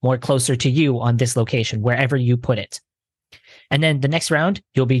more closer to you on this location, wherever you put it. And then the next round,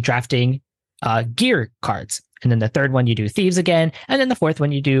 you'll be drafting gear cards. And then the third one, you do thieves again. And then the fourth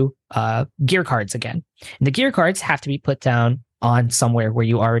one, you do gear cards again. And the gear cards have to be put down on somewhere where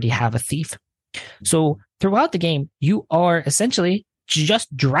you already have a thief. So throughout the game, you are essentially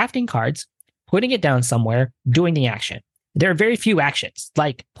just drafting cards, putting it down somewhere, doing the action. There are very few actions,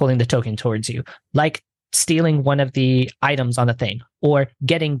 like pulling the token towards you, like stealing one of the items on the thing, or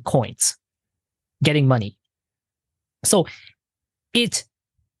getting coins, getting money. So it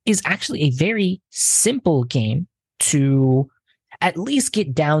is actually a very simple game to at least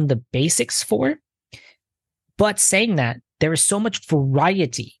get down the basics for. But saying that, there is so much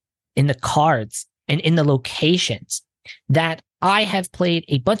variety in the cards and in the locations that I have played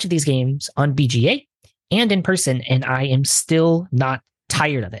a bunch of these games on BGA and in person, and I am still not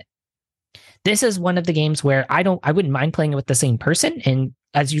tired of it. This is one of the games where I wouldn't mind playing it with the same person. And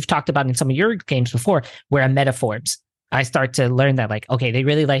as you've talked about in some of your games before, where a meta forms, I start to learn that, like, okay, they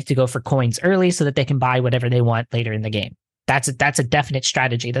really like to go for coins early so that they can buy whatever they want later in the game. That's a definite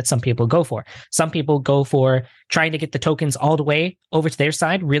strategy that some people go for. Some people go for trying to get the tokens all the way over to their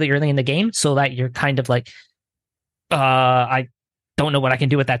side really early in the game so that you're kind of like, I don't know what I can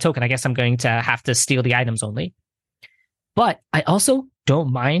do with that token. I guess I'm going to have to steal the items only. But I also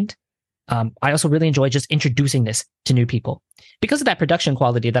don't mind. I also really enjoy just introducing this to new people because of that production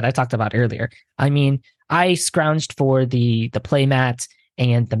quality that I talked about earlier. I mean, I scrounged for the playmat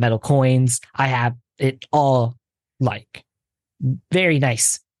and the metal coins. I have it all like very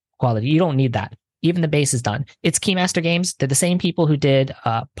nice quality. You don't need that. Even the base is done. It's Keymaster Games. They're the same people who did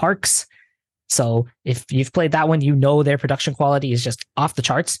Parks. So if you've played that one, you know their production quality is just off the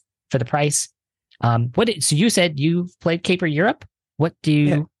charts for the price. So you said you've played Caper Europe? What do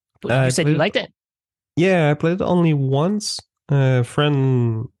you? You said you liked it. Yeah, I played it only once. A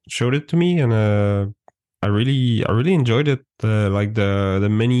friend showed it to me, and I really enjoyed it. Like the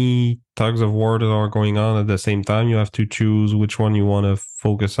many tugs of war that are going on at the same time. You have to choose which one you want to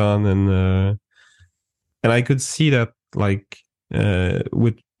focus on, and I could see that like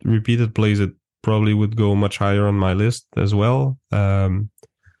with repeated plays, it probably would go much higher on my list as well.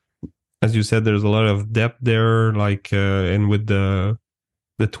 As you said, there's a lot of depth there, like and with the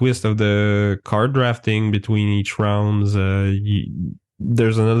twist of the card drafting between each rounds,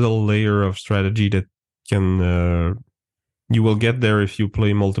 there's another layer of strategy that can you will get there if you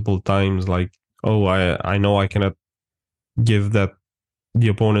play multiple times. Like, oh, I know I cannot give the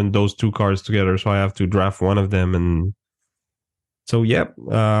opponent those two cards together, so I have to draft one of them. And so, yeah,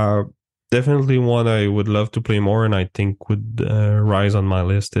 definitely one I would love to play more, and I think would rise on my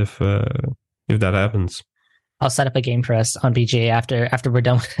list if that happens. I'll set up a game for us on BGA after we're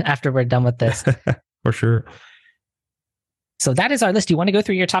done with this. For sure. So that is our list. Do you want to go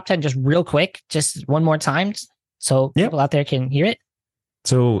through your top 10 just real quick, just one more time, so people out there can hear it?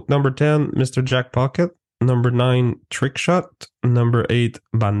 So number 10, Mr. Jack Pocket. Number 9, Trick Shot. Number 8,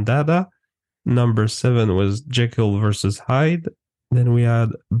 Bandada. Number 7 was Jekyll versus Hyde. Then we had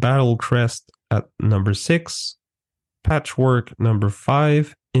Battle Crest at number 6. Patchwork number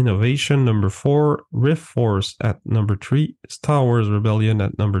 5. Innovation number 4, Rift Force at number 3, Star Wars Rebellion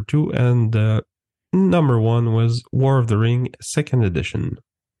at number 2, and number 1 was War of the Ring 2nd edition.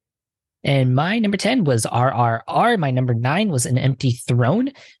 And my number 10 was RRR. My number 9 was An Empty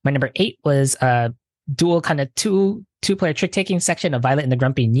Throne. My number 8 was Duel, kind of two-player trick-taking section of Violet and the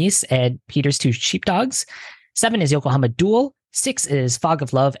Grumpy Niece and Peter's Two Sheepdogs. 7 is Yokohama Duel. 6 is Fog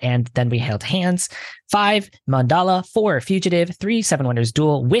of Love, and Then We Held Hands. 5, Mandala. 4, Fugitive. 3, Seven Wonders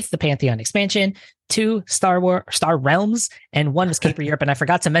Duel with the Pantheon expansion. 2, Star Realms, and 1 was Caper Europe. And I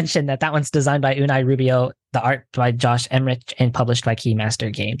forgot to mention that one's designed by Unai Rubio, the art by Josh Emmerich, and published by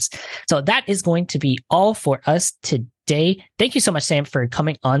Keymaster Games. So that is going to be all for us today. Thank you so much, Sam, for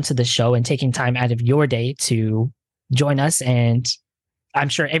coming on to the show and taking time out of your day to join us. And I'm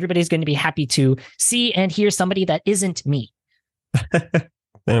sure everybody's going to be happy to see and hear somebody that isn't me.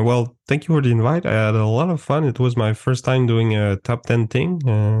 Well, thank you for the invite. I had a lot of fun. It was my first time doing a top 10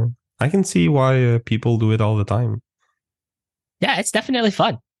 thing. I can see why people do it all the time. Yeah, it's definitely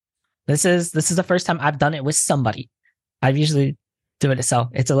fun. This is the first time I've done it with somebody. I've usually do it, so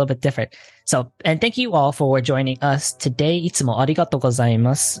it's a little bit different. So, and thank you all for joining us today. いつもありがとうござい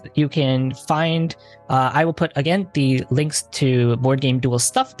ます. You can find, I will put again the links to Board Game Duel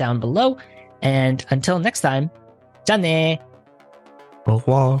stuff down below. And until next time, じゃあね. Au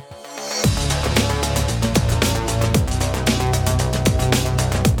revoir.